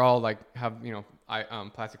 And they're all like have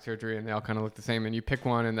plastic surgery, and they all kind of look the same. And you pick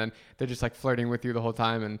one, and then they're just like flirting with you the whole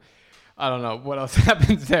time. And I don't know what else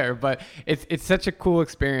happens there, but it's such a cool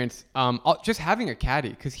experience. Just having a caddy,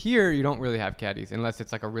 because here you don't really have caddies unless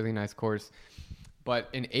it's like a really nice course. But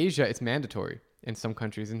in Asia, it's mandatory in some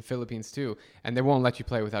countries, in Philippines too, and they won't let you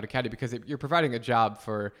play without a caddy because you're providing a job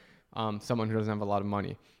for someone who doesn't have a lot of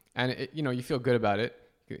money, and you feel good about it.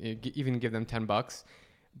 You even give them $10,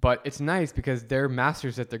 but it's nice because they're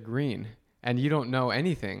masters at the green, and you don't know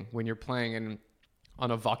anything when you're playing on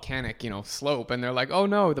a volcanic, slope, and they're like, oh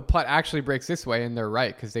no, the putt actually breaks this way, and they're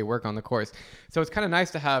right because they work on the course. So it's kind of nice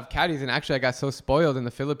to have caddies. And actually, I got so spoiled in the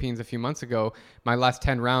Philippines a few months ago. My last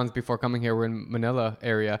 10 rounds before coming here were in Manila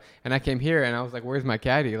area, and I came here and I was like, where's my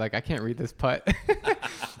caddy? Like, I can't read this putt.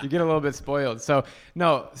 You get a little bit spoiled. So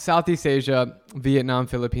no, Southeast Asia, Vietnam,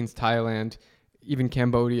 Philippines, Thailand, even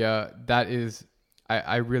Cambodia. That is,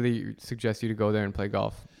 I really suggest you to go there and play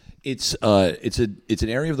golf. It's an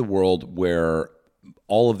area of the world where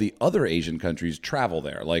all of the other Asian countries travel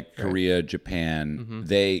there, like Korea, Japan.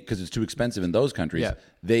 Because it's too expensive in those countries,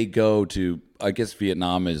 they go to, I guess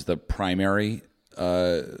Vietnam is the primary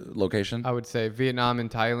location. I would say Vietnam and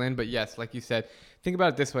Thailand. But yes, like you said, think about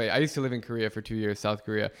it this way. I used to live in Korea for 2 years, South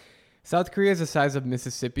Korea. South Korea is the size of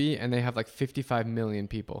Mississippi, and they have like 55 million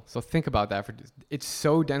people. So think about that. It's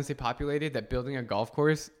so densely populated that building a golf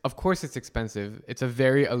course, of course it's expensive. It's a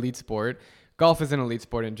very elite sport. Golf is an elite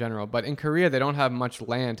sport in general, but in Korea, they don't have much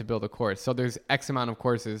land to build a course. So there's X amount of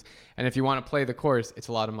courses, and if you want to play the course, it's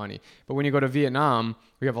a lot of money. But when you go to Vietnam,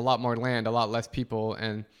 we have a lot more land, a lot less people,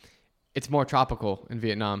 and it's more tropical in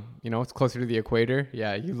Vietnam. It's closer to the equator.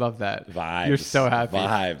 Yeah, you love that. Vibes. You're so happy.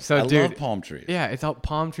 Vibes. So, I love palm trees. Yeah, it's all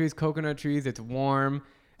palm trees, coconut trees. It's warm.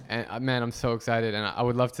 And man, I'm so excited, and I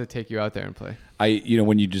would love to take you out there and play.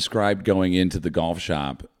 When you described going into the golf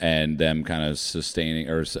shop and them kind of sustaining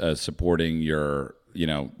or supporting your,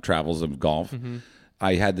 travels of golf,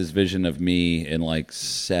 I had this vision of me in like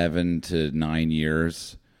 7 to 9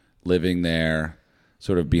 years living there,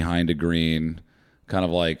 sort of behind a green, kind of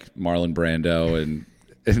like Marlon Brando in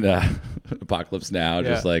Apocalypse Now,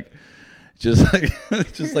 just like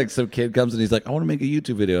some kid comes and he's like, I want to make a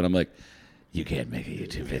YouTube video, and I'm like, you can't make a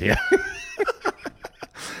YouTube video.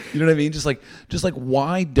 You know what I mean? Just like,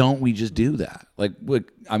 why don't we just do that? Like,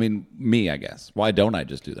 me, I guess. Why don't I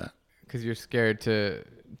just do that? Because you're scared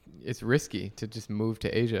it's risky to just move to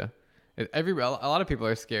Asia. A lot of people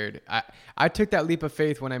are scared. I took that leap of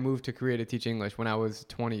faith when I moved to Korea to teach English when I was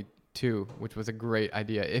 22, which was a great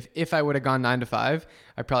idea. If I would have gone 9 to 5,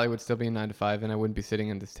 I probably would still be in 9 to 5, and I wouldn't be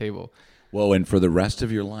sitting at this table. Well, and for the rest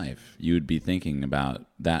of your life, you would be thinking about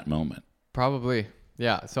that moment. Probably.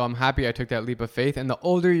 Yeah. So I'm happy I took that leap of faith. And the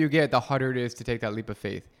older you get, the harder it is to take that leap of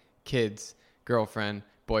faith. Kids, girlfriend,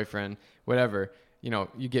 boyfriend, whatever.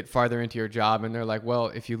 You get farther into your job and they're like, well,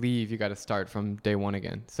 if you leave, you got to start from day one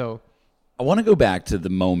again. So I want to go back to the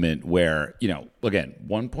moment where, again,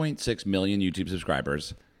 1.6 million YouTube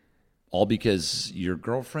subscribers, all because your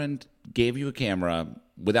girlfriend gave you a camera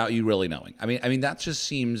without you really knowing. I mean, that just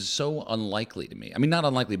seems so unlikely to me. I mean, not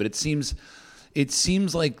unlikely, but it seems It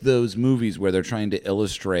seems like those movies where they're trying to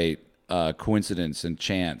illustrate coincidence and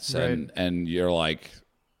chance, and you're like,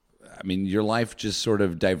 I mean, your life just sort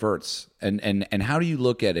of diverts. And how do you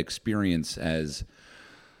look at experience as,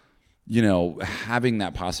 you know, having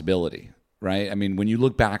that possibility, right? I mean, when you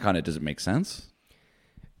look back on it, does it make sense?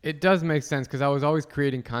 It does make sense because I was always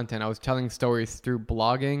creating content. I was telling stories through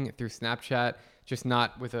blogging, through Snapchat, just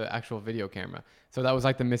not with an actual video camera. So that was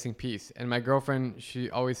like the missing piece. And my girlfriend, she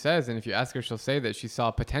always says, and if you ask her, she'll say that she saw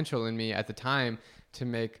potential in me at the time to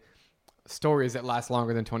make stories that last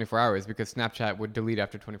longer than 24 hours because Snapchat would delete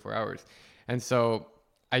after 24 hours. And so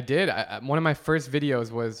I did. One of my first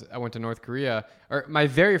videos was I went to North Korea, or my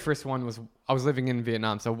very first one was I was living in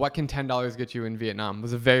Vietnam. So what can $10 get you in Vietnam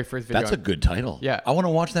was the very first video. That's a good title. Yeah. I want to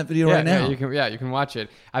watch that video right now. You can watch it.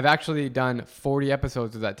 I've actually done 40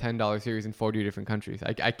 episodes of that $10 series in 40 different countries.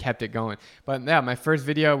 I kept it going. But yeah, my first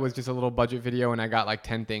video was just a little budget video and I got like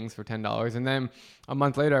 10 things for $10. And then a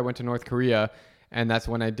month later I went to North Korea and that's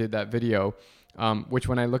when I did that video, which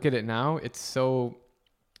when I look at it now,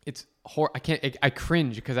 I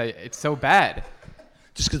cringe because it's so bad.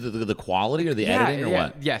 Just because of the quality or the editing or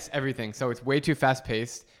what? Yes, everything. So it's way too fast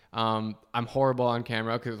paced. I'm horrible on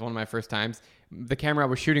camera because it was one of my first times. The camera I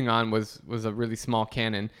was shooting on was a really small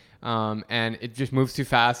Canon, and it just moves too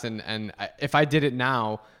fast. And if I did it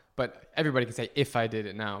now, but everybody can say if I did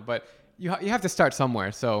it now, but you have to start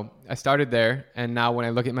somewhere. So I started there, and now when I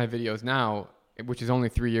look at my videos now, which is only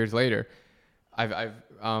 3 years later, I've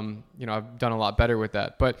done a lot better with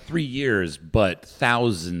that. But 3 years, but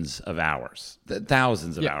thousands of hours.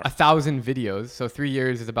 Thousands of hours. 1,000 videos. So 3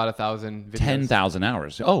 years is about 1,000 videos. 10,000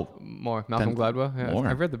 hours. Oh, more. Malcolm Gladwell. Yeah, more.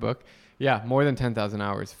 I've read the book. Yeah, more than 10,000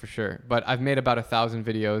 hours for sure. But I've made about 1,000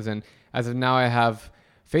 videos, and as of now, I have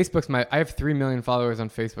I have 3 million followers on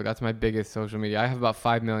Facebook. That's my biggest social media. I have about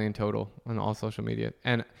 5 million total on all social media,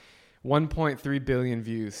 and 1.3 billion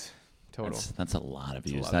views. Total. That's a lot of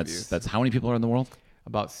views. That's how many people are in the world?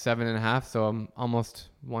 About 7.5. So I'm almost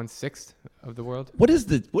 1/6 of the world. What is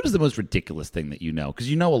the most ridiculous thing that you know? Because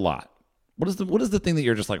you know a lot. What is the thing that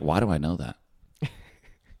you're just like, why do I know that?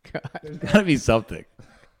 God. There's gotta be something.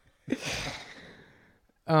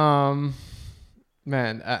 Man,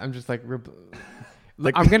 I'm just like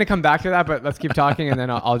I'm gonna come back to that, but let's keep talking, and then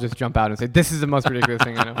I'll just jump out and say this is the most ridiculous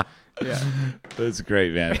thing I know. Yeah, that's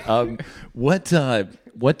great, man.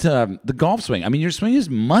 The golf swing? I mean, your swing is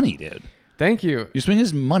money, dude. Thank you. Your swing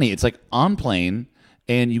is money. It's like on plane,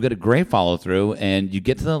 and you get a great follow through, and you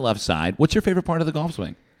get to the left side. What's your favorite part of the golf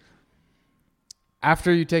swing?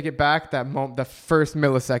 After you take it back, the first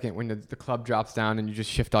millisecond when the club drops down and you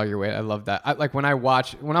just shift all your weight. I love that. When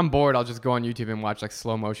I'm bored, I'll just go on YouTube and watch like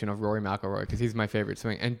slow motion of Rory McIlroy because he's my favorite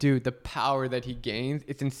swing. And dude, the power that he gains,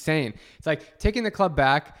 it's insane. It's like taking the club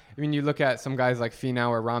back. I mean, you look at some guys like Finau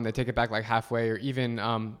or Rahm, they take it back like halfway, or even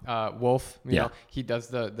Wolf. You know, he does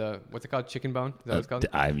the what's it called, chicken bone? Is that what it's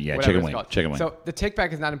called? Chicken wing. So the take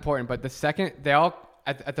back is not important, but the second they all.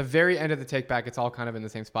 At the very end of the take back, it's all kind of in the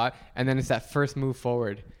same spot, and then it's that first move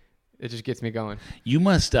forward. It just gets me going. You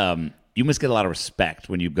must get a lot of respect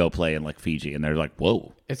when you go play in like Fiji, and they're like,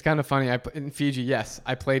 "Whoa!" It's kind of funny. In Fiji, yes,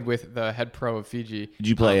 I played with the head pro of Fiji. Did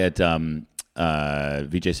you play at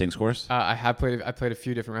Vijay Singh's course? I played a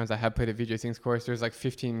few different rounds. I have played at Vijay Singh's course. There's like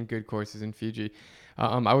 15 good courses in Fiji.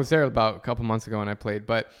 I was there about a couple months ago and I played,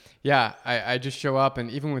 but yeah, I just show up, and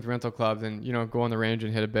even with rental clubs, and go on the range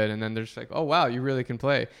and hit a bit, and then they're just like, oh wow, you really can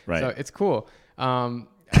play. Right. So it's cool. And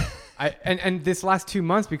this last 2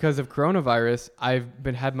 months, because of coronavirus, I've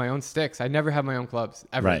had my own sticks. I never had my own clubs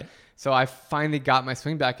ever. Right. So I finally got my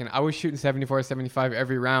swing back, and I was shooting 74, 75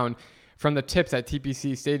 every round from the tips at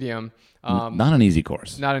TPC Stadium. Not an easy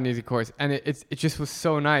course. Not an easy course, and it just was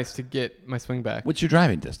so nice to get my swing back. What's your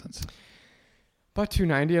driving distance? About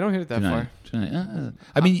 290. I don't hit it that far.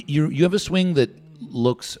 I mean, you have a swing that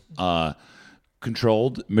looks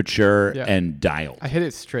controlled, mature, and dialed. I hit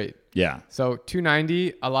it straight. Yeah. So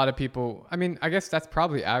 290, a lot of people, I mean, I guess that's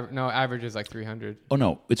probably average. No, average is like 300. Oh,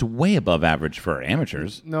 no. It's way above average for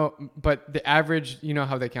amateurs. No, but the average, you know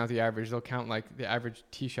how they count the average. They'll count like the average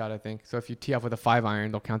tee shot, I think. So if you tee off with a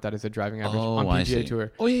 5-iron, they'll count that as a driving average on PGA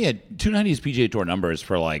Tour. Oh, yeah. 290 is PGA Tour numbers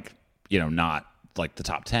for like, not like the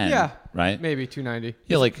top 10. Yeah. Right? Maybe 290.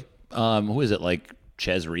 Yeah, like, who is it? Like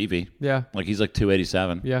Ches Reavie. Yeah. Like he's like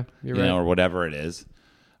 287. Yeah, you're right. Or whatever it is.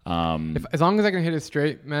 As long as I can hit it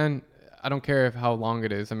straight, man, I don't care how long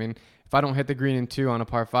it is. I mean, if I don't hit the green in 2 on a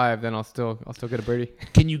par 5, then I'll still get a birdie.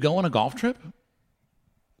 Can you go on a golf trip?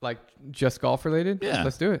 like just golf related, Yeah.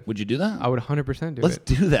 let's do it. Would you do that? I would 100% do Let's it.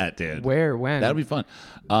 do that, dude. Where, when? That'd be fun.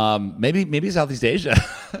 Maybe Southeast Asia,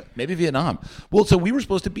 maybe Vietnam. Well, so we were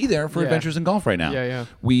supposed to be there for Yeah. Adventures in Golf right now. Yeah.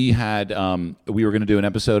 We had we were going to do an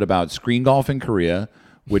episode about screen golf in Korea,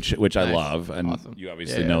 which I Nice. love, and Awesome. you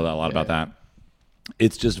obviously Yeah, know yeah. a lot Yeah, about yeah. that.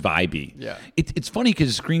 It's just vibey. Yeah. It's funny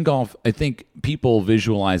because screen golf, I think people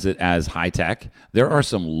visualize it as high tech. There are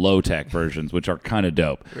some low tech versions which are kind of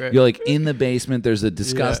dope. Right. You're like in the basement. There's a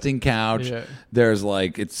disgusting couch. Yeah. There's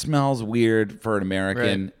like it smells weird for an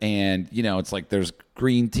American, Right. and it's like there's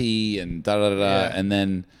green tea and da da da da, Yeah. and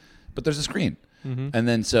then but there's a screen. Mm-hmm. And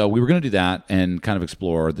then so we were going to do that and kind of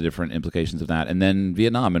explore the different implications of that, and then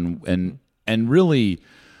Vietnam and really.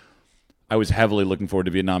 I was heavily looking forward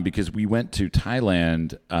to Vietnam because we went to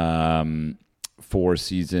Thailand for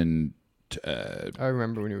season I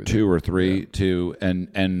remember when you were 2 or 3,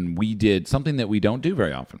 and we did something that we don't do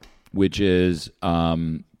very often, which is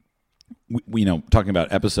we talking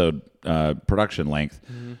about episode production length.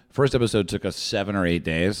 Mm-hmm. First episode took us 7 or 8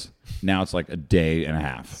 days. Now it's like a day and a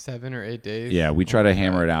half. 7 or 8 days. Yeah, we try to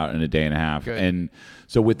hammer it out in a day and a half. Good. And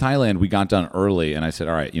so with Thailand, we got done early, and I said,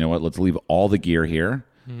 all right, you know what? Let's leave all the gear here,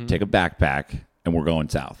 take a backpack, and we're going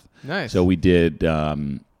south. Nice. So we did, I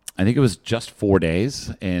think it was just 4 days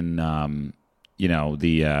in,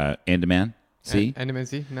 the Andaman Sea. Andaman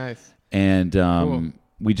Sea. Nice. And Cool.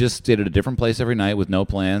 we just stayed at a different place every night with no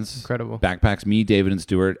plans. Incredible. Backpacks, me, David, and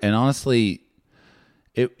Stuart. And honestly,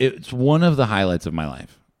 it's one of the highlights of my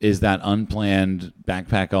life is that unplanned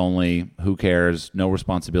backpack only, who cares, no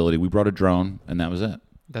responsibility. We brought a drone, and that was it.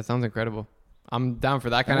 That sounds incredible. I'm down for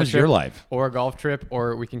that kind That of was trip. your life. Or a golf trip,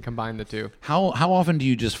 or we can combine the two. How often do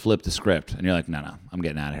you just flip the script and you're like, no, I'm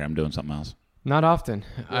getting out of here. I'm doing something else. Not often.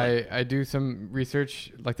 I do some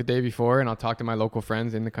research like the day before, and I'll talk to my local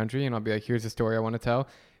friends in the country, and I'll be like, here's a story I want to tell.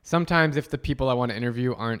 Sometimes if the people I want to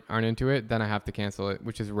interview aren't into it, then I have to cancel it,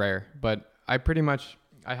 which is rare. But I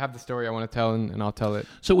have the story I want to tell, and I'll tell it.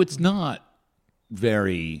 So it's not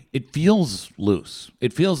it feels loose.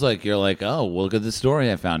 It feels like you're like, oh, well, look at the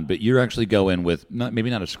story I found. But you actually go in with maybe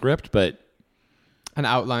not a script, but An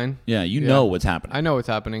outline. yeah, you know what's happening. I know what's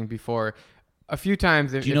happening before. A few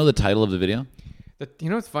times. Do you know the title of the video? You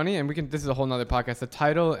know what's funny? And this is a whole nother podcast. The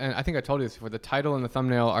title, and I think I told you this before, the title and the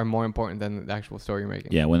thumbnail are more important than the actual story you're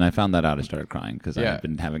making. Yeah, when I found that out, I started crying because Yeah. I've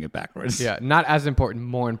been having it backwards. Yeah, not as important,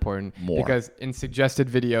 more important. More. Because in suggested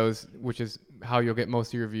videos, which is how you'll get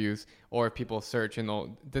most of your views, or if people search and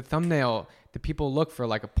the thumbnail, the people look for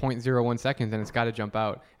like a 0.01 seconds and it's got to jump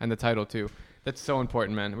out, and the title too. That's so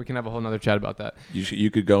important, man. We can have a whole nother chat about that.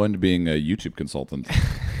 You could go into being a YouTube consultant.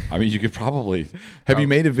 I mean, you could probably. Have you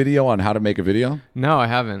made a video on how to make a video? No, I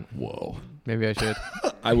haven't. Whoa. Maybe I should.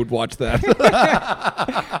 I would watch that.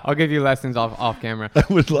 I'll give you lessons off camera. I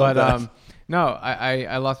would love that. No,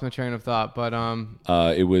 I lost my train of thought, but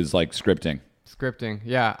It was like scripting. scripting.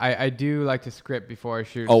 Yeah, I do like to script before I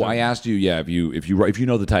shoot. Oh, so- I asked you, if you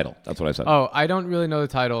know the title. That's what I said. Oh, I don't really know the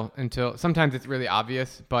title until sometimes it's really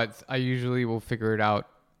obvious, but I usually will figure it out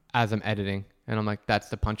as I'm editing, and I'm like, that's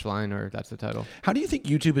the punchline or that's the title. How do you think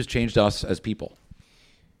YouTube has changed us as people,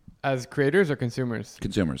 As creators or consumers?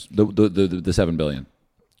 consumers? The 7 billion.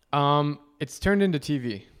 It's turned into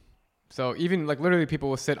TV. So even like literally people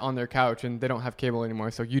will sit on their couch and they don't have cable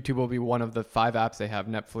anymore. So YouTube will be one of the 5 apps they have: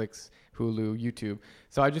 Netflix, Hulu, YouTube.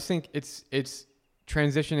 So I just think it's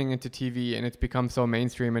transitioning into TV, and it's become so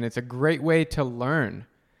mainstream, and it's a great way to learn.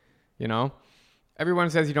 You know, everyone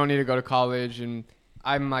says you don't need to go to college, and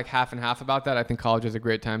I'm like half and half about that. I think college is a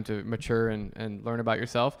great time to mature and learn about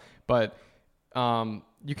yourself. But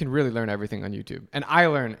you can really learn everything on YouTube. And I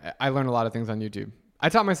learn a lot of things on YouTube. I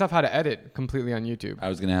taught myself how to edit completely on YouTube. I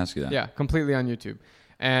was going to ask you that. Yeah, completely on YouTube.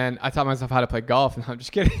 And I taught myself how to play golf. And I'm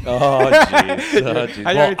just kidding. Oh, jeez.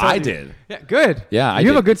 Well, I you. did. Yeah, good. Yeah, you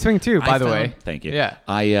have did. a good swing too, by the way. Thank you. Yeah.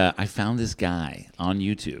 I found this guy on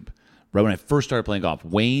YouTube right when I first started playing golf,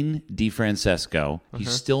 Wayne DeFrancesco. He's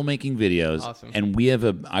still making videos. Awesome. And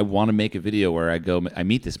I want to make a video where I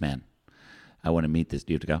meet this man. I want to meet this.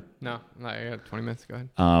 Do you have to go? No, I got 20 minutes. Go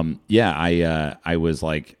ahead. Yeah, I was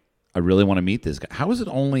like, I really want to meet this guy. How is it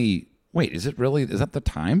only... Wait, is that the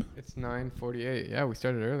time? It's 9:48. Yeah, we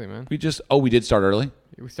started early, man. We did start early?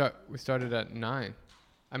 We started at 9.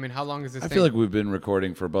 I mean, how long is this I thing? feel like we've been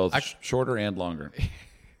recording for both shorter and longer.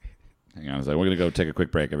 Hang on a second. We're going to go take a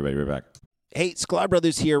quick break. Everybody, right back. Hey, Sklar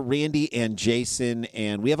Brothers here, Randy and Jason,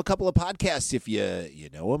 and we have a couple of podcasts. If you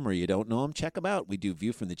know them or you don't know them, check them out. We do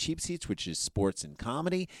View from the Cheap Seats, which is sports and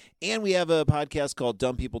comedy, and we have a podcast called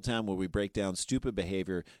Dumb People Town, where we break down stupid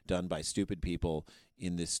behavior done by stupid people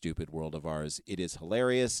in this stupid world of ours. It is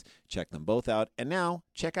hilarious. Check them both out, and now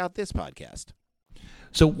check out this podcast.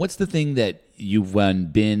 So what's the thing that you've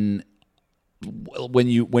been when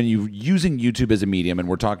you using YouTube as a medium, and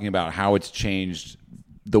we're talking about how it's changed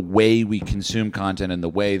the way we consume content and the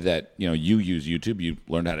way that you use YouTube. You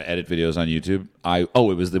learned how to edit videos on YouTube.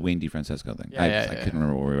 It was the Wayne DeFrancesco thing. I couldn't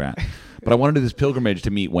remember where we were at, but I wanted to do this pilgrimage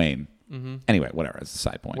to meet Wayne. Mm-hmm. Anyway, whatever. It's a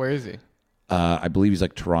side point. Where is he? I believe he's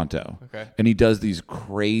like Toronto. Okay. And he does these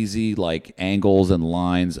crazy like angles and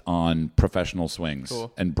lines on professional swings.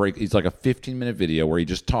 Cool. And it's like a 15-minute video where he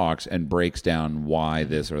just talks and breaks down why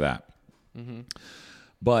this or that. Mm-hmm.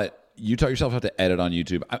 But you taught yourself how to edit on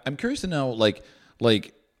YouTube. I'm curious to know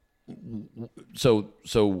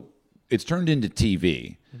so it's turned into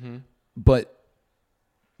TV, mm-hmm. but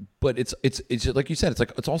it's like you said,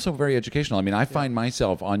 it's also very educational. I mean, I find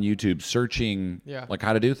myself on YouTube searching like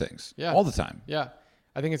how to do things all the time. Yeah,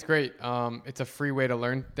 I think it's great. It's a free way to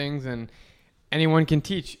learn things, and anyone can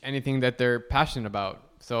teach anything that they're passionate about.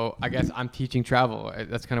 So I guess I'm teaching travel.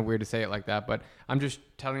 That's kind of weird to say it like that, but I'm just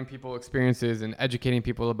telling people experiences and educating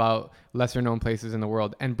people about lesser known places in the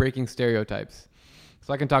world and breaking stereotypes.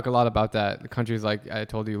 So I can talk a lot about that. The countries like I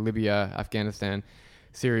told you, Libya, Afghanistan,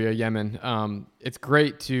 Syria, Yemen. It's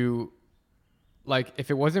great to, like, if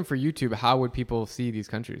it wasn't for YouTube, how would people see these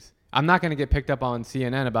countries? I'm not going to get picked up on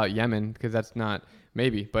CNN about Yemen because that's not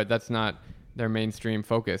their mainstream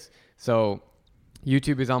focus. So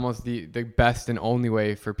YouTube is almost the best and only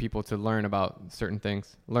way for people to learn about certain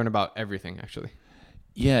things, learn about everything, actually.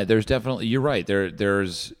 Yeah, there's definitely, you're right.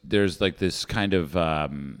 There's like this kind of,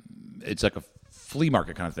 it's like a flea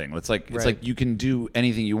market kind of thing. It's like you can do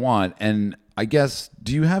anything you want. And I guess,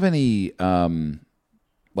 do you have any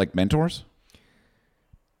like mentors?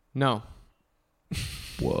 No.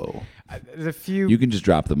 Whoa. There's a few. You can just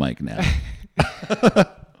drop the mic now.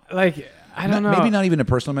 Like, I don't know. Maybe not even a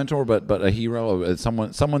personal mentor, but a hero,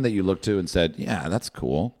 someone that you look to and said, "Yeah, that's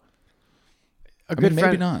cool."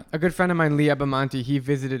 Maybe not. A good friend of mine, Lee Abamonte, he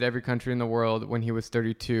visited every country in the world when he was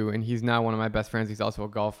 32, and he's now one of my best friends. He's also a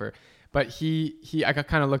golfer. But I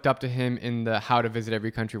kind of looked up to him in the how to visit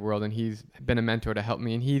every country world, and he's been a mentor to help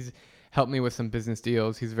me, and he's helped me with some business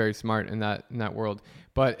deals. He's very smart in that world.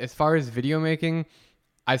 But as far as video making,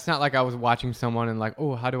 it's not like I was watching someone and like,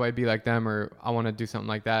 oh, how do I be like them, or I want to do something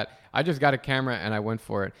like that. I just got a camera and I went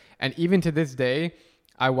for it. And even to this day,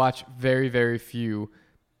 I watch very, very few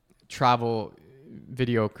travel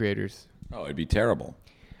video creators. Oh, it'd be terrible.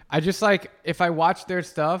 I just like, if I watch their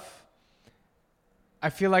stuff, I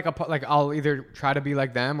feel like I'll either try to be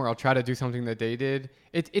like them or I'll try to do something that they did.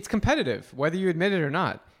 It's competitive, whether you admit it or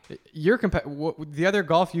not. You're the other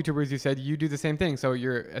golf YouTubers, you said you do the same thing, so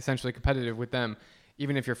you're essentially competitive with them.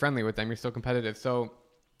 Even if you're friendly with them, you're still competitive. So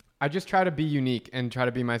I just try to be unique and try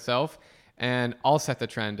to be myself, and I'll set the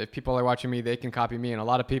trend. If people are watching me, they can copy me, and a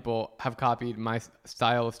lot of people have copied my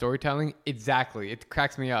style of storytelling exactly. It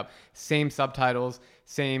cracks me up. Same subtitles,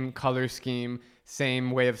 same color scheme, same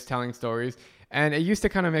way of telling stories. And it used to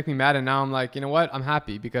kind of make me mad, and now I'm like, you know what? I'm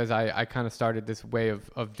happy because I kind of started this way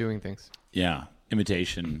of doing things. Yeah,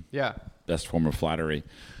 imitation. Yeah. Best form of flattery.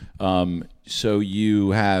 So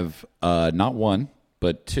you have not one,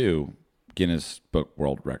 but 2 Guinness Book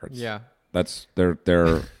World Records. Yeah.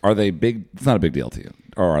 They're are they big? It's not a big deal to you,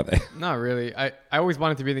 or are they? Not really. I always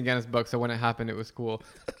wanted to be in the Guinness Book, so when it happened, it was cool.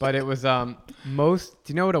 But it was do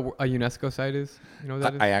you know what a UNESCO site is? You know what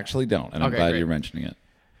that is? I actually don't, and I'm glad you're mentioning it.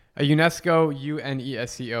 A UNESCO,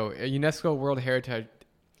 UNESCO, a UNESCO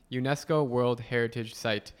World Heritage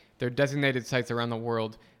Site. They're designated sites around the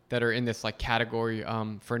world that are in this like category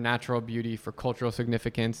for natural beauty, for cultural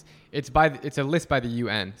significance. It's a list by the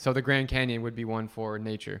UN. So the Grand Canyon would be one for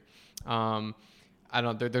nature. I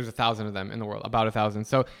don't know. There's 1,000 of them in the world, about 1,000.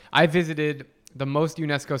 So I visited the most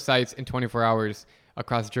UNESCO sites in 24 hours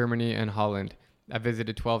across Germany and Holland. I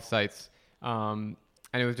visited 12 sites, and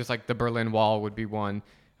it was just like the Berlin Wall would be one.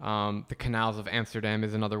 The canals of Amsterdam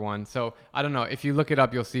is another one. So I don't know. If you look it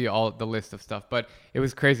up, you'll see all the list of stuff. But it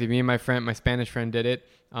was crazy. Me and my Spanish friend did it.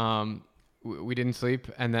 We didn't sleep.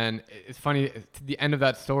 And then it's funny. The end of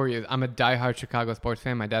that story is I'm a diehard Chicago sports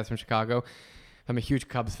fan. My dad's from Chicago. I'm a huge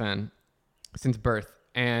Cubs fan since birth.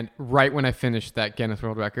 And right when I finished that Guinness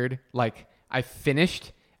World Record, like I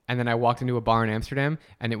finished and then I walked into a bar in Amsterdam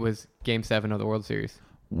and it was Game 7 of the World Series.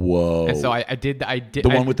 Whoa. And so I did. The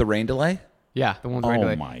one with the rain delay? Yeah, the one right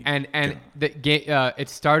away. My and the game it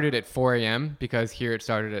started at 4 a.m. because here it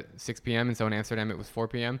started at 6 p.m. and so in Amsterdam it was 4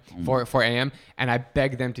 p.m. 4 a.m. and I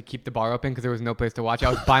begged them to keep the bar open because there was no place to watch. I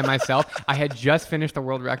was by myself. I had just finished the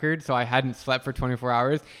world record, so I hadn't slept for 24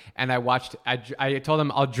 hours. And I watched. I told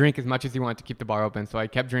them I'll drink as much as you want to keep the bar open. So I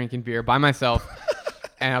kept drinking beer by myself.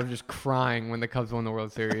 And I was just crying when the Cubs won the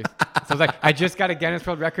World Series. So I was like, I just got a Guinness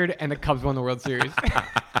World Record and the Cubs won the World Series.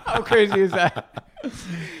 How crazy is that?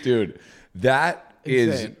 Dude, that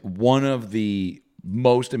is Insane. one of the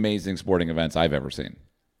most amazing sporting events I've ever seen.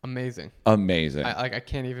 Amazing. Amazing. I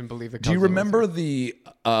can't even believe the Cubs Do you won the remember World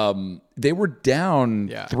Series. they were down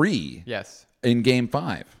Yeah. 3 Yes. in game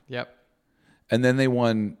 5. Yep. And then they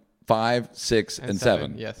won 5, 6, and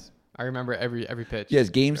 7. Yes. I remember every pitch. Yes,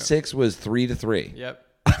 game 6 was 3-3. Yep.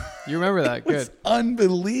 You remember that? Good. It's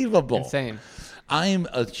unbelievable. Insane. I'm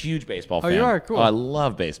a huge baseball fan. you are? Cool. Oh, I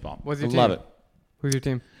love baseball. What's your I team? love it. Who's your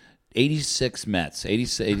team? 86 Mets.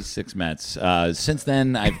 86 Mets. Since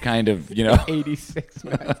then, I've kind of, 86.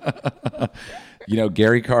 Man.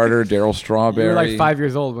 Gary Carter, Darryl Strawberry. You were like 5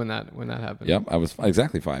 years old when that happened. Yep, I was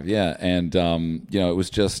exactly 5. Yeah, and it was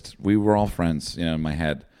just we were all friends, in my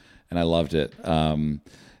head, and I loved it.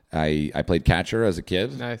 I played catcher as a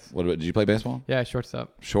kid. Nice. What about? Did you play baseball? Yeah,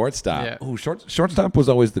 shortstop. Shortstop. Yeah. Oh, shortstop was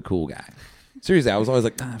always the cool guy. Seriously, I was always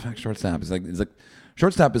like, fuck shortstop. It's like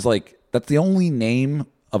shortstop is like that's the only name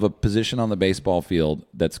of a position on the baseball field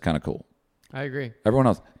that's kind of cool. I agree. Everyone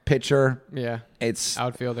else, pitcher. Yeah. It's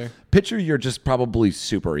Outfielder. pitcher. You're just probably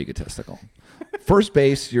super egotistical. First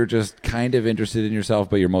base, you're just kind of interested in yourself,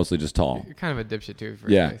 but you're mostly just tall. You're kind of a dipshit too.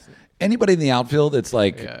 Yeah. Anybody in the outfield, it's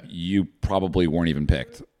like Yeah. you probably weren't even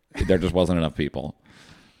picked. There just wasn't enough people.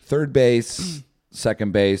 Third base,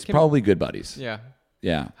 second base, probably good buddies. Yeah.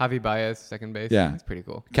 Yeah. Javi Baez, second base. Yeah. That's pretty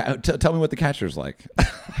cool. Tell me what the catcher's like.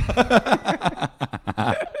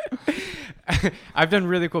 I've done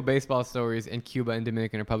really cool baseball stories in Cuba and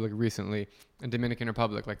Dominican Republic recently. In Dominican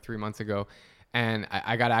Republic, like 3 months ago. And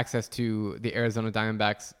I got access to the Arizona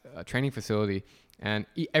Diamondbacks training facility. And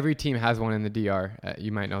every team has one in the DR.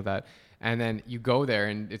 You might know that. And then you go there,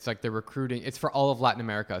 and it's like they're recruiting. It's for all of Latin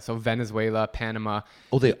America. So Venezuela, Panama.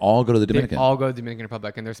 Oh, they all go to the They Dominican. all go to the Dominican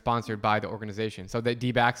Republic, and they're sponsored by the organization. So the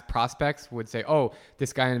D-backs prospects would say, oh,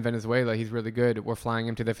 this guy in Venezuela, he's really good. We're flying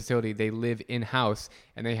him to the facility. They live in-house,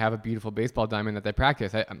 and they have a beautiful baseball diamond that they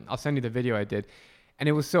practice. I'll send you the video I did. And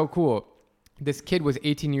it was so cool. This kid was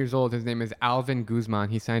 18 years old. His name is Alvin Guzman.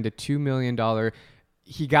 He signed a $2 million.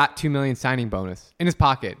 He got $2 million signing bonus in his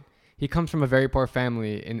pocket. He comes from a very poor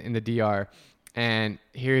family in the DR, and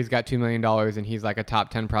here he's got $2 million, and he's like a top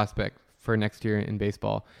 10 prospect for next year in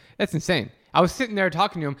baseball. That's insane. I was sitting there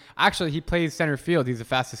talking to him. Actually, he plays center field. He's the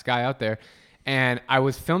fastest guy out there. And I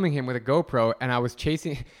was filming him with a GoPro, and I was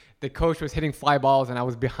chasing. The coach was hitting fly balls, and I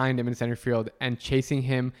was behind him in center field and chasing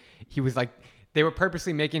him. He was like, they were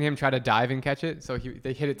purposely making him try to dive and catch it. So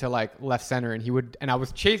they hit it to like left center, and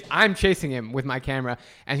I'm chasing him with my camera,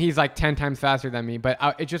 and he's like 10 times faster than me. But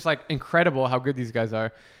it's just like incredible how good these guys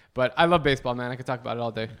are. But I love baseball, man. I could talk about it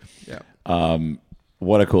all day. Yeah.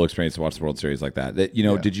 What a cool experience to watch the World Series like that.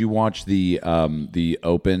 Did you watch the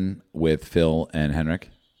Open with Phil and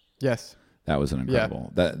Henrik? Yes. That was an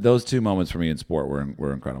incredible. Those 2 moments for me in sport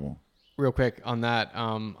were incredible. Real quick on that,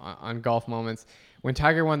 on golf moments. When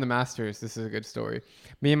Tiger won the Masters, this is a good story.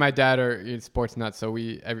 Me and my dad are sports nuts, so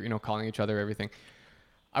we, calling each other everything.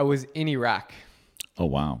 I was in Iraq. Oh,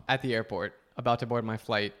 wow. At the airport, about to board my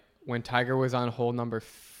flight. When Tiger was on hole number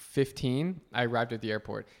 15, I arrived at the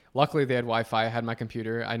airport. Luckily, they had Wi-Fi. I had my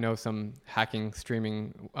computer. I know some hacking,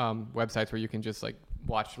 streaming websites where you can just like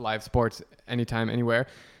watch live sports anytime, anywhere.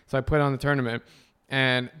 So I put on the tournament,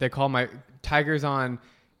 and they call Tiger's on.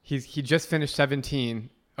 He just finished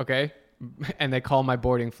 17. Okay. And they call my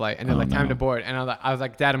boarding flight, and they're time to board. And I was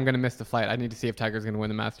like, Dad, I'm going to miss the flight. I need to see if Tiger's going to win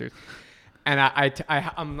the Masters. And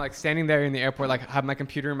I'm like standing there in the airport, like have my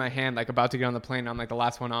computer in my hand, like about to get on the plane. I'm like the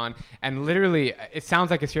last one on. And literally, it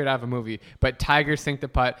sounds like it's straight out of a movie, but Tiger sinked the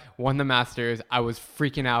putt, won the Masters. I was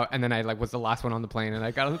freaking out. And then I was the last one on the plane, and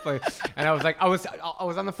I got on the plane, and I was like, I was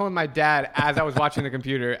on the phone with my dad as I was watching the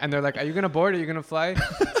computer, and they're like, are you going to board? Are you going to fly?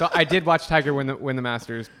 So I did watch Tiger win the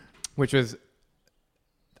Masters, which was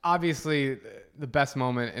obviously the best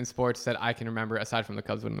moment in sports that I can remember, aside from the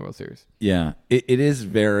Cubs winning the World Series. Yeah, it is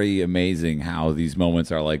very amazing how these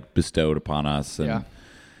moments are like bestowed upon us. And,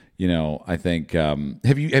 I think,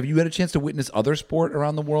 have you had a chance to witness other sport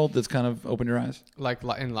around the world that's kind of opened your eyes? Like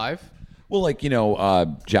in live? Well, like,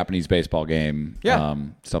 Japanese baseball game,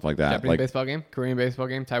 stuff like that. Japanese baseball game, Korean baseball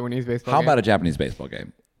game, Taiwanese baseball How game. about a Japanese baseball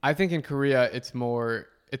game? I think in Korea it's more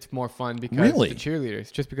fun because Really? the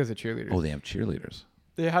cheerleaders, just because of cheerleaders. Oh, they have cheerleaders.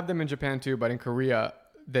 They have them in Japan too, but in Korea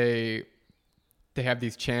they have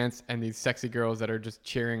these chants and these sexy girls that are just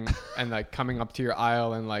cheering and like coming up to your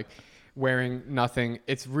aisle and like wearing nothing.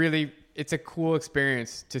 It's a cool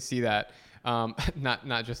experience to see that.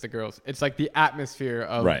 Not just the girls. It's like the atmosphere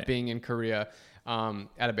of being in Korea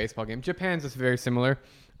at a baseball game. Japan's is very similar.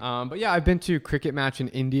 But yeah, I've been to a cricket match in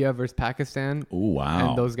India versus Pakistan. Oh, wow.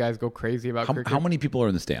 And those guys go crazy about cricket. How many people are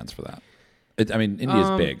in the stands for that?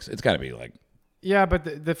 India's big. So it's got to be like... Yeah,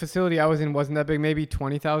 but the facility I was in wasn't that big. Maybe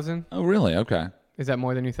 20,000. Oh, really? Okay. Is that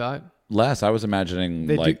more than you thought? Less. I was imagining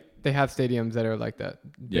They have stadiums that are like that.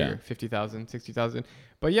 Bigger, Yeah. 50,000, 60,000.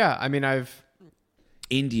 But yeah, I mean,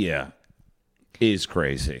 India is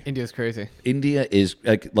crazy. India's crazy. India is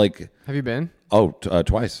like Have you been?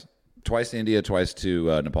 Twice to India, twice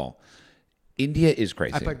to Nepal. India is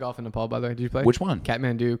crazy. I played golf in Nepal, by the way. Did you play? Which one?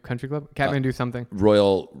 Kathmandu Country Club? Kathmandu something.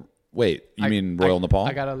 Royal. Wait, you mean Royal Nepal?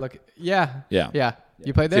 I gotta look. Yeah. Yeah.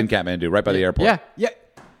 You played It's there? in Kathmandu, right by the airport. Yeah.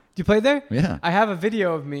 You played there? Yeah. I have a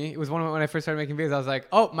video of me. It was one of when I first started making videos. I was like,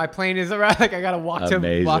 "Oh, my plane is arrived. Like I gotta walk to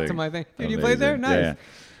my thing." Dude, you played there? Nice. Yeah.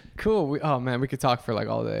 Cool. We could talk for like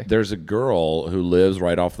all day. There's a girl who lives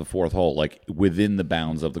right off the fourth hole, like within the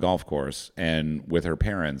bounds of the golf course, and with her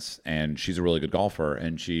parents, and she's a really good golfer,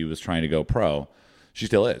 and she was trying to go pro. She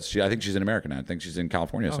still is. I think she's in America now. I think she's in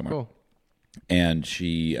California somewhere. Cool. And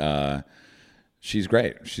she's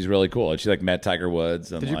great. She's really cool. And she like met Tiger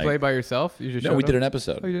Woods. And Did you play by yourself? You just No, showed we up? did an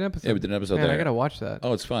episode. Oh, you did an episode? Yeah, we did an episode Man, there. I gotta watch that.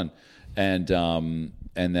 Oh, it's fun. And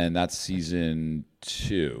then that's season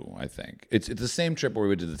 2, I think. It's the same trip where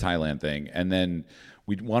we did the Thailand thing, and then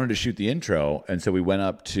we wanted to shoot the intro, and so we went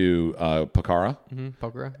up to Pokhara.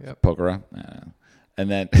 Pokhara. Yep. Pokhara. And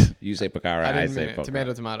then you say Pokhara, I didn't say mean it.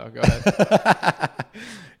 Pokhara. Tomato. Go ahead.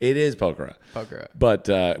 It is Pokhara. Pokhara. But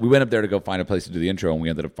we went up there to go find a place to do the intro, and we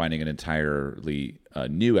ended up finding an entirely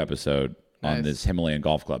new episode on Nice. this Himalayan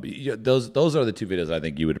golf club. Those are the 2 videos I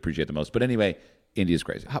think you would appreciate the most. But anyway, India's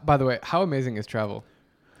crazy. By the way, how amazing is travel?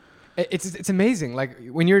 It's amazing. Like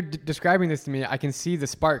when you're describing this to me, I can see the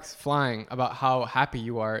sparks flying about how happy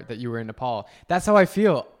you are that you were in Nepal. That's how I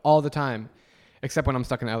feel all the time, except when I'm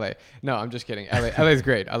stuck in LA. No, I'm just kidding. LA is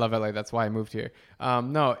great. I love LA. That's why I moved here.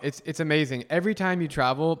 No, it's amazing. Every time you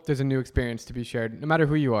travel, there's a new experience to be shared, no matter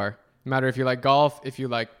who you are. No matter if you like golf, if you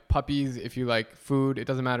like puppies, if you like food, it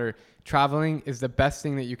doesn't matter. Traveling is the best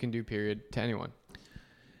thing that you can do, period, to anyone.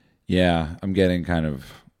 Yeah, I'm getting kind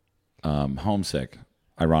of homesick.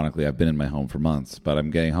 Ironically, I've been in my home for months, but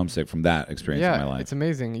I'm getting homesick from that experience in my life. It's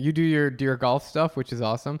amazing. You do your golf stuff, which is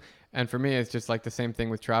awesome. And for me, it's just like the same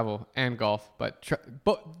thing with travel and golf, but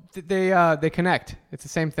they connect. It's the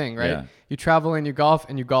same thing, right? Yeah. You travel and you golf,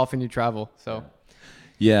 and you golf and you travel. So,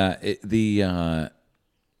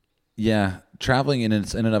 traveling in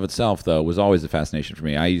and of itself though was always a fascination for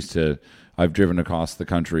me. I've driven across the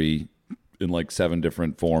country in like 7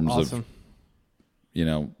 different forms awesome.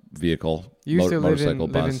 of, vehicle. You used to motorcycle,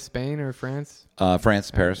 live in bus. Spain or France?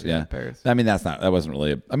 France, Paris, yeah. Paris. I mean, that wasn't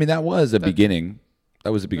really. That was a beginning.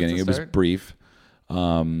 That was a beginning. It was start. brief,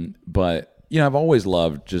 but I've always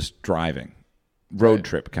loved just driving, road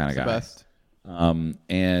trip kind of guy. The best.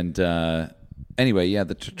 Anyway, yeah,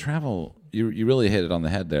 the travel. You really hit it on the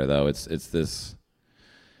head there, though. It's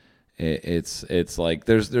like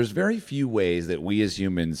there's very few ways that we as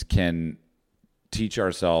humans can teach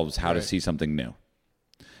ourselves how to see something new.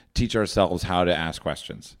 Teach ourselves how to ask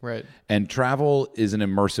questions. Right. And travel is an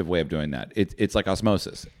immersive way of doing that. It's like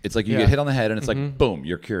osmosis. It's like you get hit on the head and it's like, boom,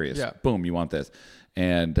 you're curious. Yeah. Boom, you want this.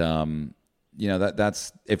 And,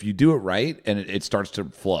 that's if you do it right and it starts to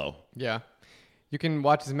flow. Yeah. You can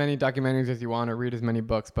watch as many documentaries as you want or read as many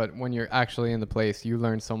books, but when you're actually in the place, you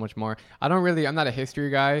learn so much more. I'm not a history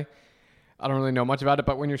guy. I don't really know much about it,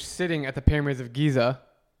 but when you're sitting at the pyramids of Giza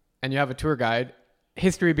and you have a tour guide,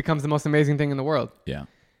 history becomes the most amazing thing in the world. Yeah.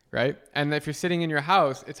 Right? And if you're sitting in your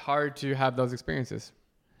house, it's hard to have those experiences.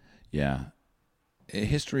 Yeah.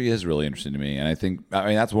 History is really interesting to me. And I think,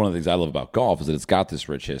 that's one of the things I love about golf is that it's got this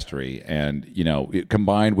rich history. And,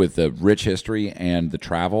 combined with the rich history and the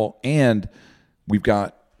travel, and we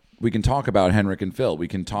can talk about Henrik and Phil. We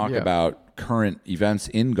can talk about current events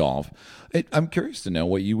in golf. I'm curious to know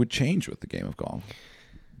what you would change with the game of golf.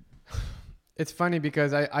 It's funny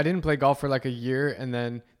because I didn't play golf for like a year, and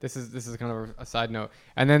then this is kind of a side note.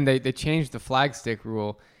 And then they changed the flag stick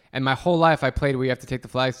rule. And my whole life I played where you have to take the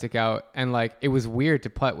flag stick out, and like it was weird to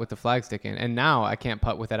putt with the flag stick in. And now I can't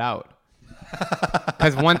putt with it out.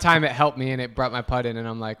 Because one time it helped me and it brought my putt in, and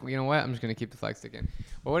I'm like, well, you know what? I'm just gonna keep the flag stick in.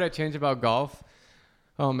 What would I change about golf?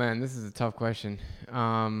 Oh man, this is a tough question.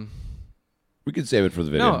 We could save it for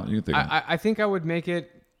the video. No, You can think I think I would make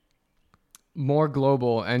it more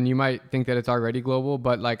global, and you might think that it's already global,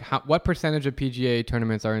 but like what percentage of PGA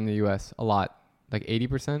tournaments are in the U.S.? A lot, like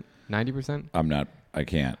 80%, 90%. I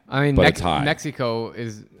can't. I mean, but it's high. Mexico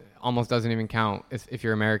is almost doesn't even count if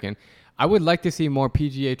you're American. I would like to see more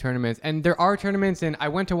PGA tournaments, and there are tournaments. And I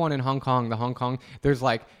went to one in Hong Kong. The Hong Kong, there's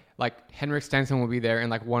like like Henrik Stenson will be there and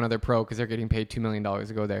like one other pro because they're getting paid $2 million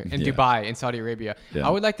to go there in Yeah. Dubai, in Saudi Arabia. Yeah. I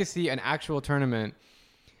would like to see an actual tournament,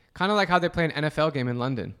 kind of like how they play an NFL game in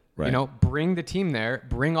London. Right. You know, bring the team there,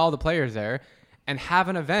 bring all the players there, and have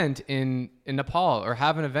an event in Nepal or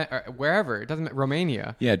have an event or wherever. It doesn't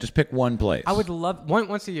Romania. Yeah, just pick one place. I would love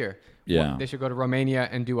once a year. Yeah. They should go to Romania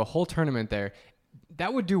and do a whole tournament there.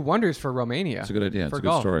 That would do wonders for Romania. It's a good idea. For It's a good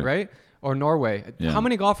golf, story. right? Or Norway. Yeah. How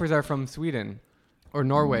many golfers are from Sweden or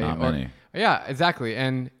Norway? Not many. Yeah, exactly.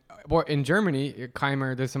 And or in Germany,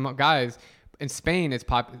 Keimer, there's some guys. In Spain,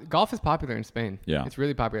 golf is popular in Spain. Yeah. It's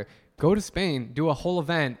really popular. Go to Spain, do a whole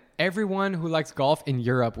event. Everyone who likes golf in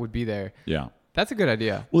Europe would be there. Yeah. That's a good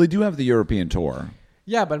idea. Well, they do have the European Tour.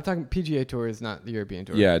 Yeah, but I'm talking PGA Tour is not the European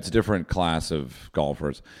Tour. Yeah, it's a different class of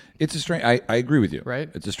golfers. It's a strange. I agree with you. Right?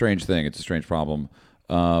 It's a strange thing. It's a strange problem.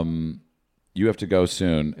 You have to go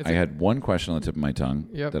soon. I had one question on the tip of my tongue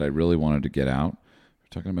that I really wanted to get out.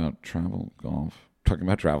 We're talking about travel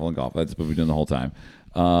and golf. That's what we've been doing the whole time.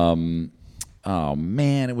 Oh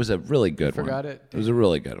man, it was a really good one. Forgot it? It was a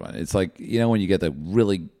really good one. It's like, you know, when you get the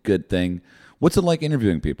really good thing. What's it like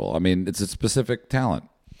interviewing people? I mean, it's a specific talent.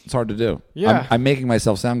 It's hard to do. Yeah. I'm making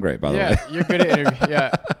myself sound great, by the way. Yeah, you're good at interview.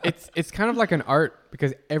 Yeah, it's kind of like an art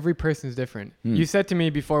because every person is different. You said to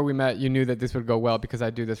me before we met, you knew that this would go well because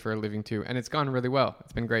I do this for a living too, and it's gone really well.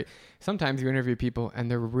 It's been great. Sometimes you interview people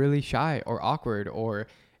and they're really shy or awkward, or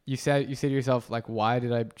you say to yourself like, why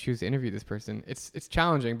did I choose to interview this person? It's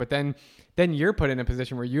challenging, but then you're put in a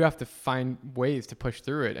position where you have to find ways to push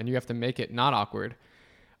through it, and you have to make it not awkward.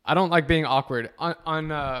 I don't like being awkward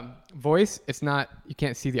on voice. It's not, you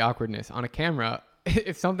can't see the awkwardness on a camera.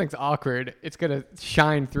 If something's awkward, it's going to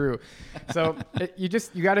shine through. So you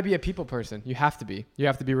got to be a people person. You have to be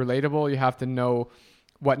relatable. You have to know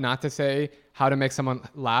what not to say, how to make someone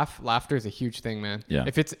laugh. Laughter is a huge thing, man. Yeah.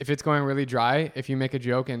 If it's going really dry, if you make a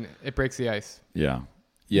joke and it breaks the ice, Yeah.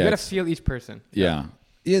 you got to feel each person. Yeah.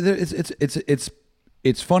 Yeah.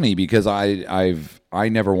 It's funny because I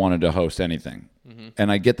never wanted to host anything.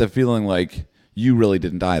 And I get the feeling like you really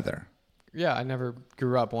didn't either. Yeah. I never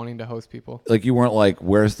grew up wanting to host people. Like you weren't like,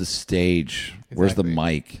 where's the stage? Where's the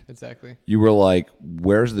mic? Exactly. You were like,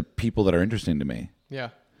 where's the people that are interesting to me? Yeah.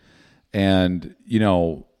 And, you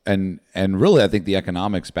know, and really I think the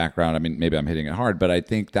economics background, I mean, maybe I'm hitting it hard, but I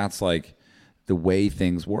think that's like the way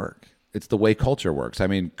things work. It's the way culture works. I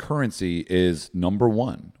mean, currency is number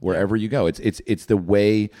one wherever you go. It's the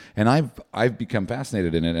way, and I've become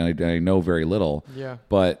fascinated in it, and I know very little. Yeah.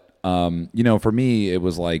 But you know, for me, it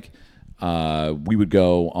was like we would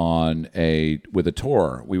go with a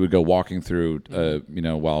tour. We would go walking through, you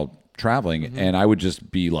know, while traveling, and I would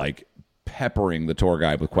just be like peppering the tour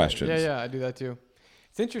guide with questions. Yeah, I do that too.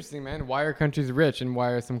 It's interesting, man. Why are countries rich and why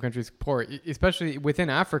are some countries poor? Especially within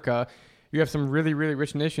Africa. You have some really, really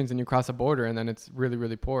rich nations and you cross a border and then it's really,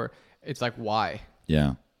 really poor. It's like, why?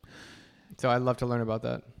 Yeah. So I'd love to learn about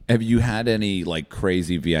that. Have you had any like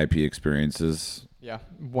crazy VIP experiences? Yeah.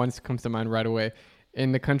 One comes to mind right away.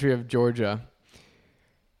 In the country of Georgia,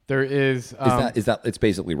 there is... Is that it's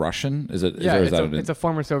basically Russian? Is it? Yeah, is it's a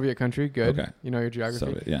former Soviet country. Good. Okay. You know your geography.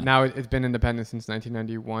 Soviet, yeah. Now it's been independent since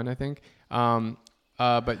 1991, I think.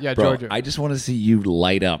 But yeah, Bro, Georgia. I just want to see you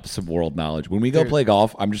light up some world knowledge. When we go play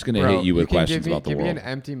golf, I'm just going to hit you with questions about the give world. me an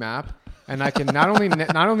empty map, and I can not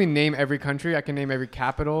only name every country, I can name every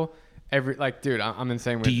capital. Dude, I'm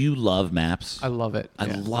insane with. Do you love maps? I love it. I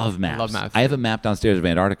Yeah. love maps. I love maps. I have a map downstairs of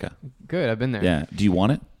Antarctica. Good, I've been there. Yeah. Do you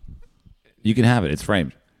want it? You can have it. It's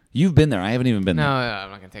framed. You've been there. I haven't even been No, there. I'm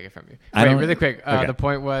not gonna take it from you. I Wait, don't- really quick. Okay. The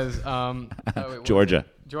point was Georgia.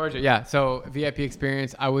 Georgia, yeah. So VIP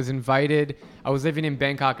experience. I was invited. I was living in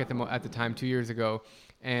Bangkok at the time 2 years ago,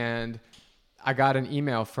 and I got an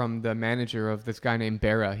email from the manager of this guy named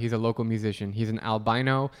Bera. He's a local musician. He's an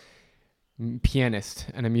albino pianist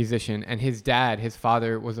and a musician, and his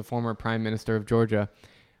father was a former prime minister of Georgia.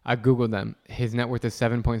 I googled them. His net worth is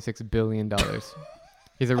 $7.6 billion.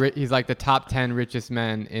 He's like the top 10 richest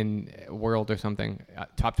men in world or something.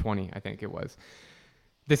 Top 20, I think it was.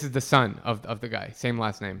 This is the son of the guy, same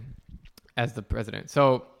last name as the president.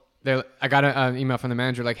 So I got an email from the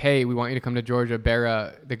manager like, hey, we want you to come to Georgia.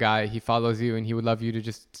 Bera, the guy, he follows you and he would love you to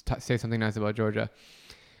just say something nice about Georgia.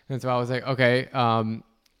 And so I was like, okay.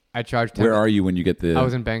 I charged 10. Where are you when you get the... I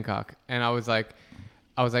was in Bangkok, and I was like,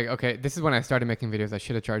 okay, this is when I started making videos. I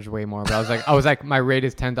should have charged way more, but I was like, my rate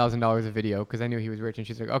is $10,000 a video because I knew he was rich. And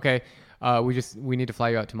she's like, okay, we need to fly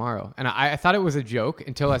you out tomorrow. And I thought it was a joke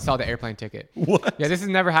until I saw the airplane ticket. What? Yeah, this has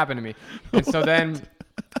never happened to me. And so then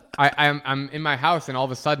I'm in my house, and all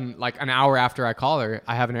of a sudden, like an hour after I call her,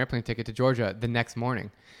 I have an airplane ticket to Georgia the next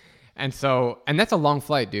morning. And that's a long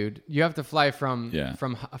flight, dude. You have to fly from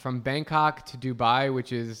Bangkok to Dubai,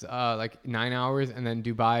 which is like 9 hours, and then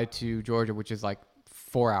Dubai to Georgia, which is like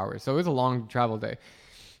 4 hours. So it was a long travel day.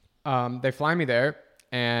 They fly me there,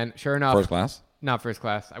 and sure enough, First class? Not first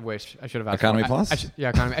class. I wish I should have asked. Economy for plus?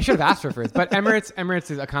 economy. I should have asked for first, but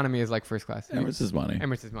Emirates' economy is like first class. Emirates is money.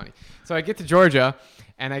 Emirates is money. So I get to Georgia,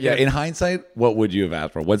 and I Yeah, get. in hindsight, what would you have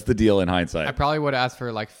asked for? What's the deal in hindsight? I probably would have asked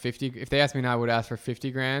for like 50. If they asked me now, I would ask for 50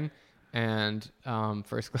 grand and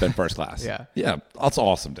first class. Then first class. Yeah. Yeah, that's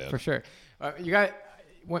awesome, dude. For sure. You got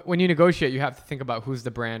when you negotiate, you have to think about who's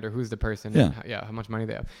the brand or who's the person. Yeah. And how much money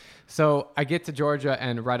they have. So I get to Georgia,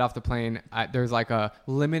 and right off the plane, there's like a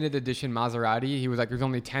limited edition Maserati. He was like, "There's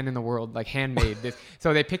only 10 in the world, like handmade."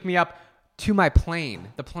 So they pick me up to my plane.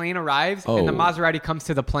 The plane arrives, and the Maserati comes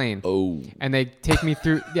to the plane. Oh. And they take me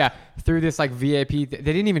through through this like VIP. They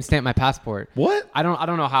didn't even stamp my passport. What? I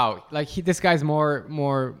don't know how. Like this guy's has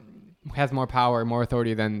more power, more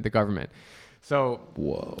authority than the government. So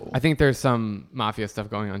Whoa. I think there's some mafia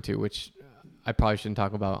stuff going on too, which I probably shouldn't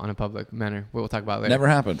talk about on a public manner. We'll talk about it later. Never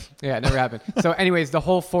happened. Yeah, it never happened. So anyways, the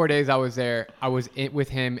whole 4 days I was there, I was with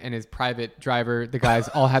him and his private driver. The guys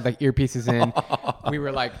all had like earpieces in. We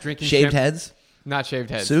were like drinking Shaved heads? Not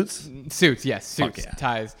shaved heads. Suits? Suits, yes. Suits, Fuck yeah.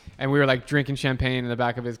 ties. And we were like drinking champagne in the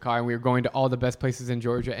back of his car, and we were going to all the best places in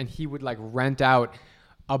Georgia, and he would like rent out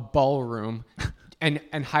a ballroom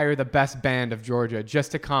and hire the best band of Georgia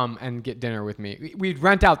just to come and get dinner with me. We'd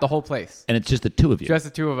rent out the whole place. And it's just the two of you. Just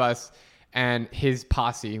the two of us and his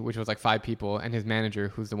posse, which was like 5 people, and his manager,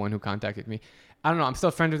 who's the one who contacted me. I don't know. I'm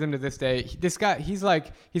still friends with him to this day. This guy, he's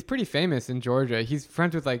pretty famous in Georgia. He's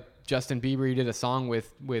friends with like Justin Bieber. He did a song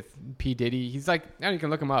with P. Diddy. He's like, you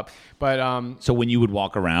can look him up. But So when you would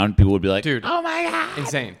walk around, people would be like, dude, oh my God.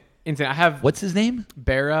 insane. I have What's his name?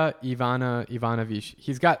 Bera Ivanovic.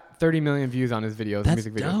 He's got 30 million views on his videos. That's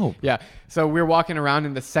music videos. dope. Yeah. So we're walking around,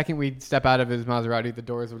 and the second we'd step out of his Maserati, the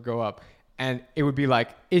doors would go up, and it would be like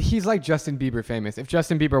he's like Justin Bieber famous. If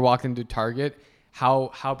Justin Bieber walked into Target, how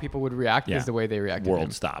people would react is the way they reacted. World to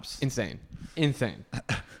him. stops. Insane.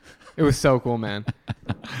 It was so cool, man.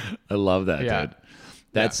 I love that, Yeah. dude.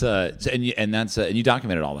 That's and you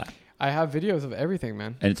documented all that, I have videos of everything,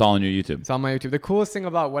 man. and it's all on your YouTube. It's on my YouTube. The coolest thing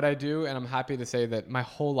about what I do, and I'm happy to say that my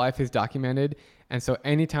whole life is documented. And so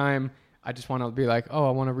anytime I just want to be like, oh,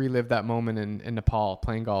 I want to relive that moment in Nepal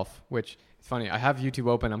playing golf, which it's funny. I have YouTube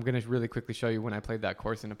open. I'm going to really quickly show you when I played that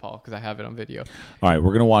course in Nepal because I have it on video. All right,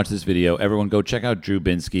 we're gonna watch this video. Everyone, go check out Drew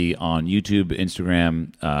Binsky on YouTube,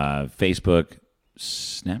 Instagram, Facebook,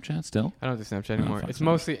 Snapchat. Still, I don't do Snapchat anymore. fuck It's Snapchat.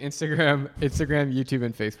 mostly Instagram, YouTube,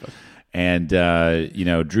 and Facebook. and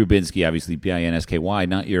Drew Binsky, obviously Binsky,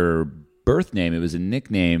 not your birth name. It was a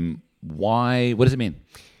nickname. Why? What does it mean?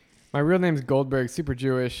 My real name's Goldberg, super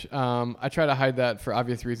Jewish. I try to hide that for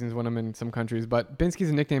obvious reasons when I'm in some countries, but Binsky's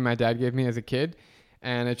a nickname my dad gave me as a kid,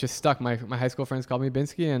 and it just stuck. My high school friends called me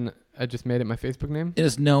Binsky, and I just made it my Facebook name. It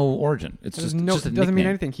has no origin. It's It just a doesn't mean nickname.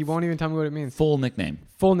 anything. He won't even tell me what it means. Full nickname.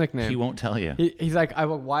 Full nickname. He won't tell you. He's like,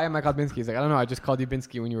 why am I called Binsky? He's like, I don't know. I just called you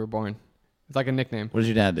Binsky when you were born. It's like a nickname. What does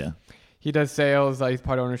your dad do? He does sales. He's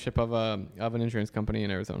part ownership of an insurance company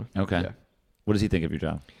in Arizona. Okay. Yeah. What does he think of your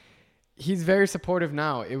job? He's very supportive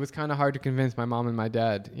now. It was kind of hard to convince my mom and my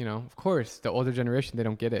dad. Of course, the older generation, they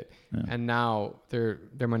don't get it. Yeah. And now they're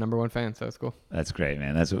my number one fan, so it's cool. That's great,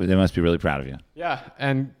 man. They must be really proud of you. Yeah,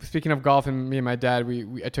 and speaking of golf and me and my dad,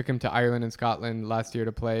 I took him to Ireland and Scotland last year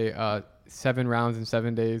to play 7 rounds in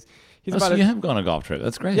 7 days. He's So you have gone on a golf trip.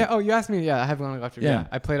 That's great. Yeah. Oh, you asked me. Yeah, I have gone on a golf trip. Yeah.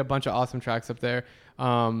 I played a bunch of awesome tracks up there.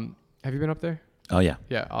 Have you been up there? Oh yeah.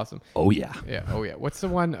 Yeah, awesome. Oh yeah. Yeah. Oh yeah. What's the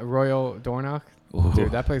one? Royal Dornoch? Ooh,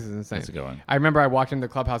 Dude, that place is insane. that's a good one. I remember I walked into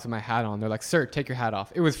the clubhouse with my hat on. They're like, "Sir, take your hat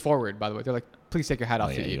off." It was forward, by the way. They're like, "Please take your hat off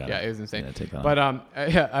yeah, to you eat." gotta- Yeah, it was insane. yeah, take that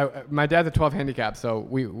But my dad's a 12 handicap, so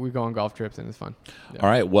we go on golf trips and it's fun. Yeah. All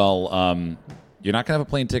right. Well, you're not gonna have a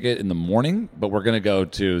plane ticket in the morning, but we're gonna go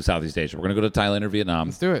to Southeast Asia. We're gonna go to Thailand or Vietnam.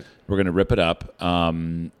 Let's do it. We're gonna rip it up,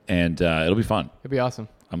 and it'll be fun. It'd be awesome.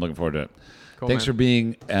 I'm looking forward to it. Cool, Thanks man. for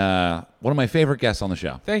being one of my favorite guests on the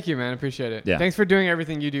show. Thank you, man. Appreciate it. Yeah. Thanks for doing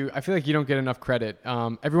everything you do. I feel like you don't get enough credit.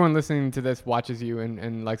 Everyone listening to this watches you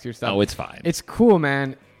and likes your stuff. Oh, it's fine. It's cool,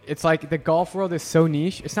 man. It's like the golf world is so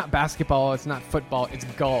niche. It's not basketball. It's not football. It's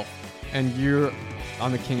golf. And you're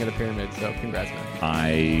on the king of the pyramid. So congrats, man.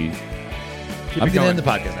 I'm Keep going it to going. end the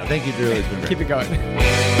podcast now. Thank you, Drew. It's been great. Keep it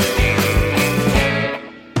going.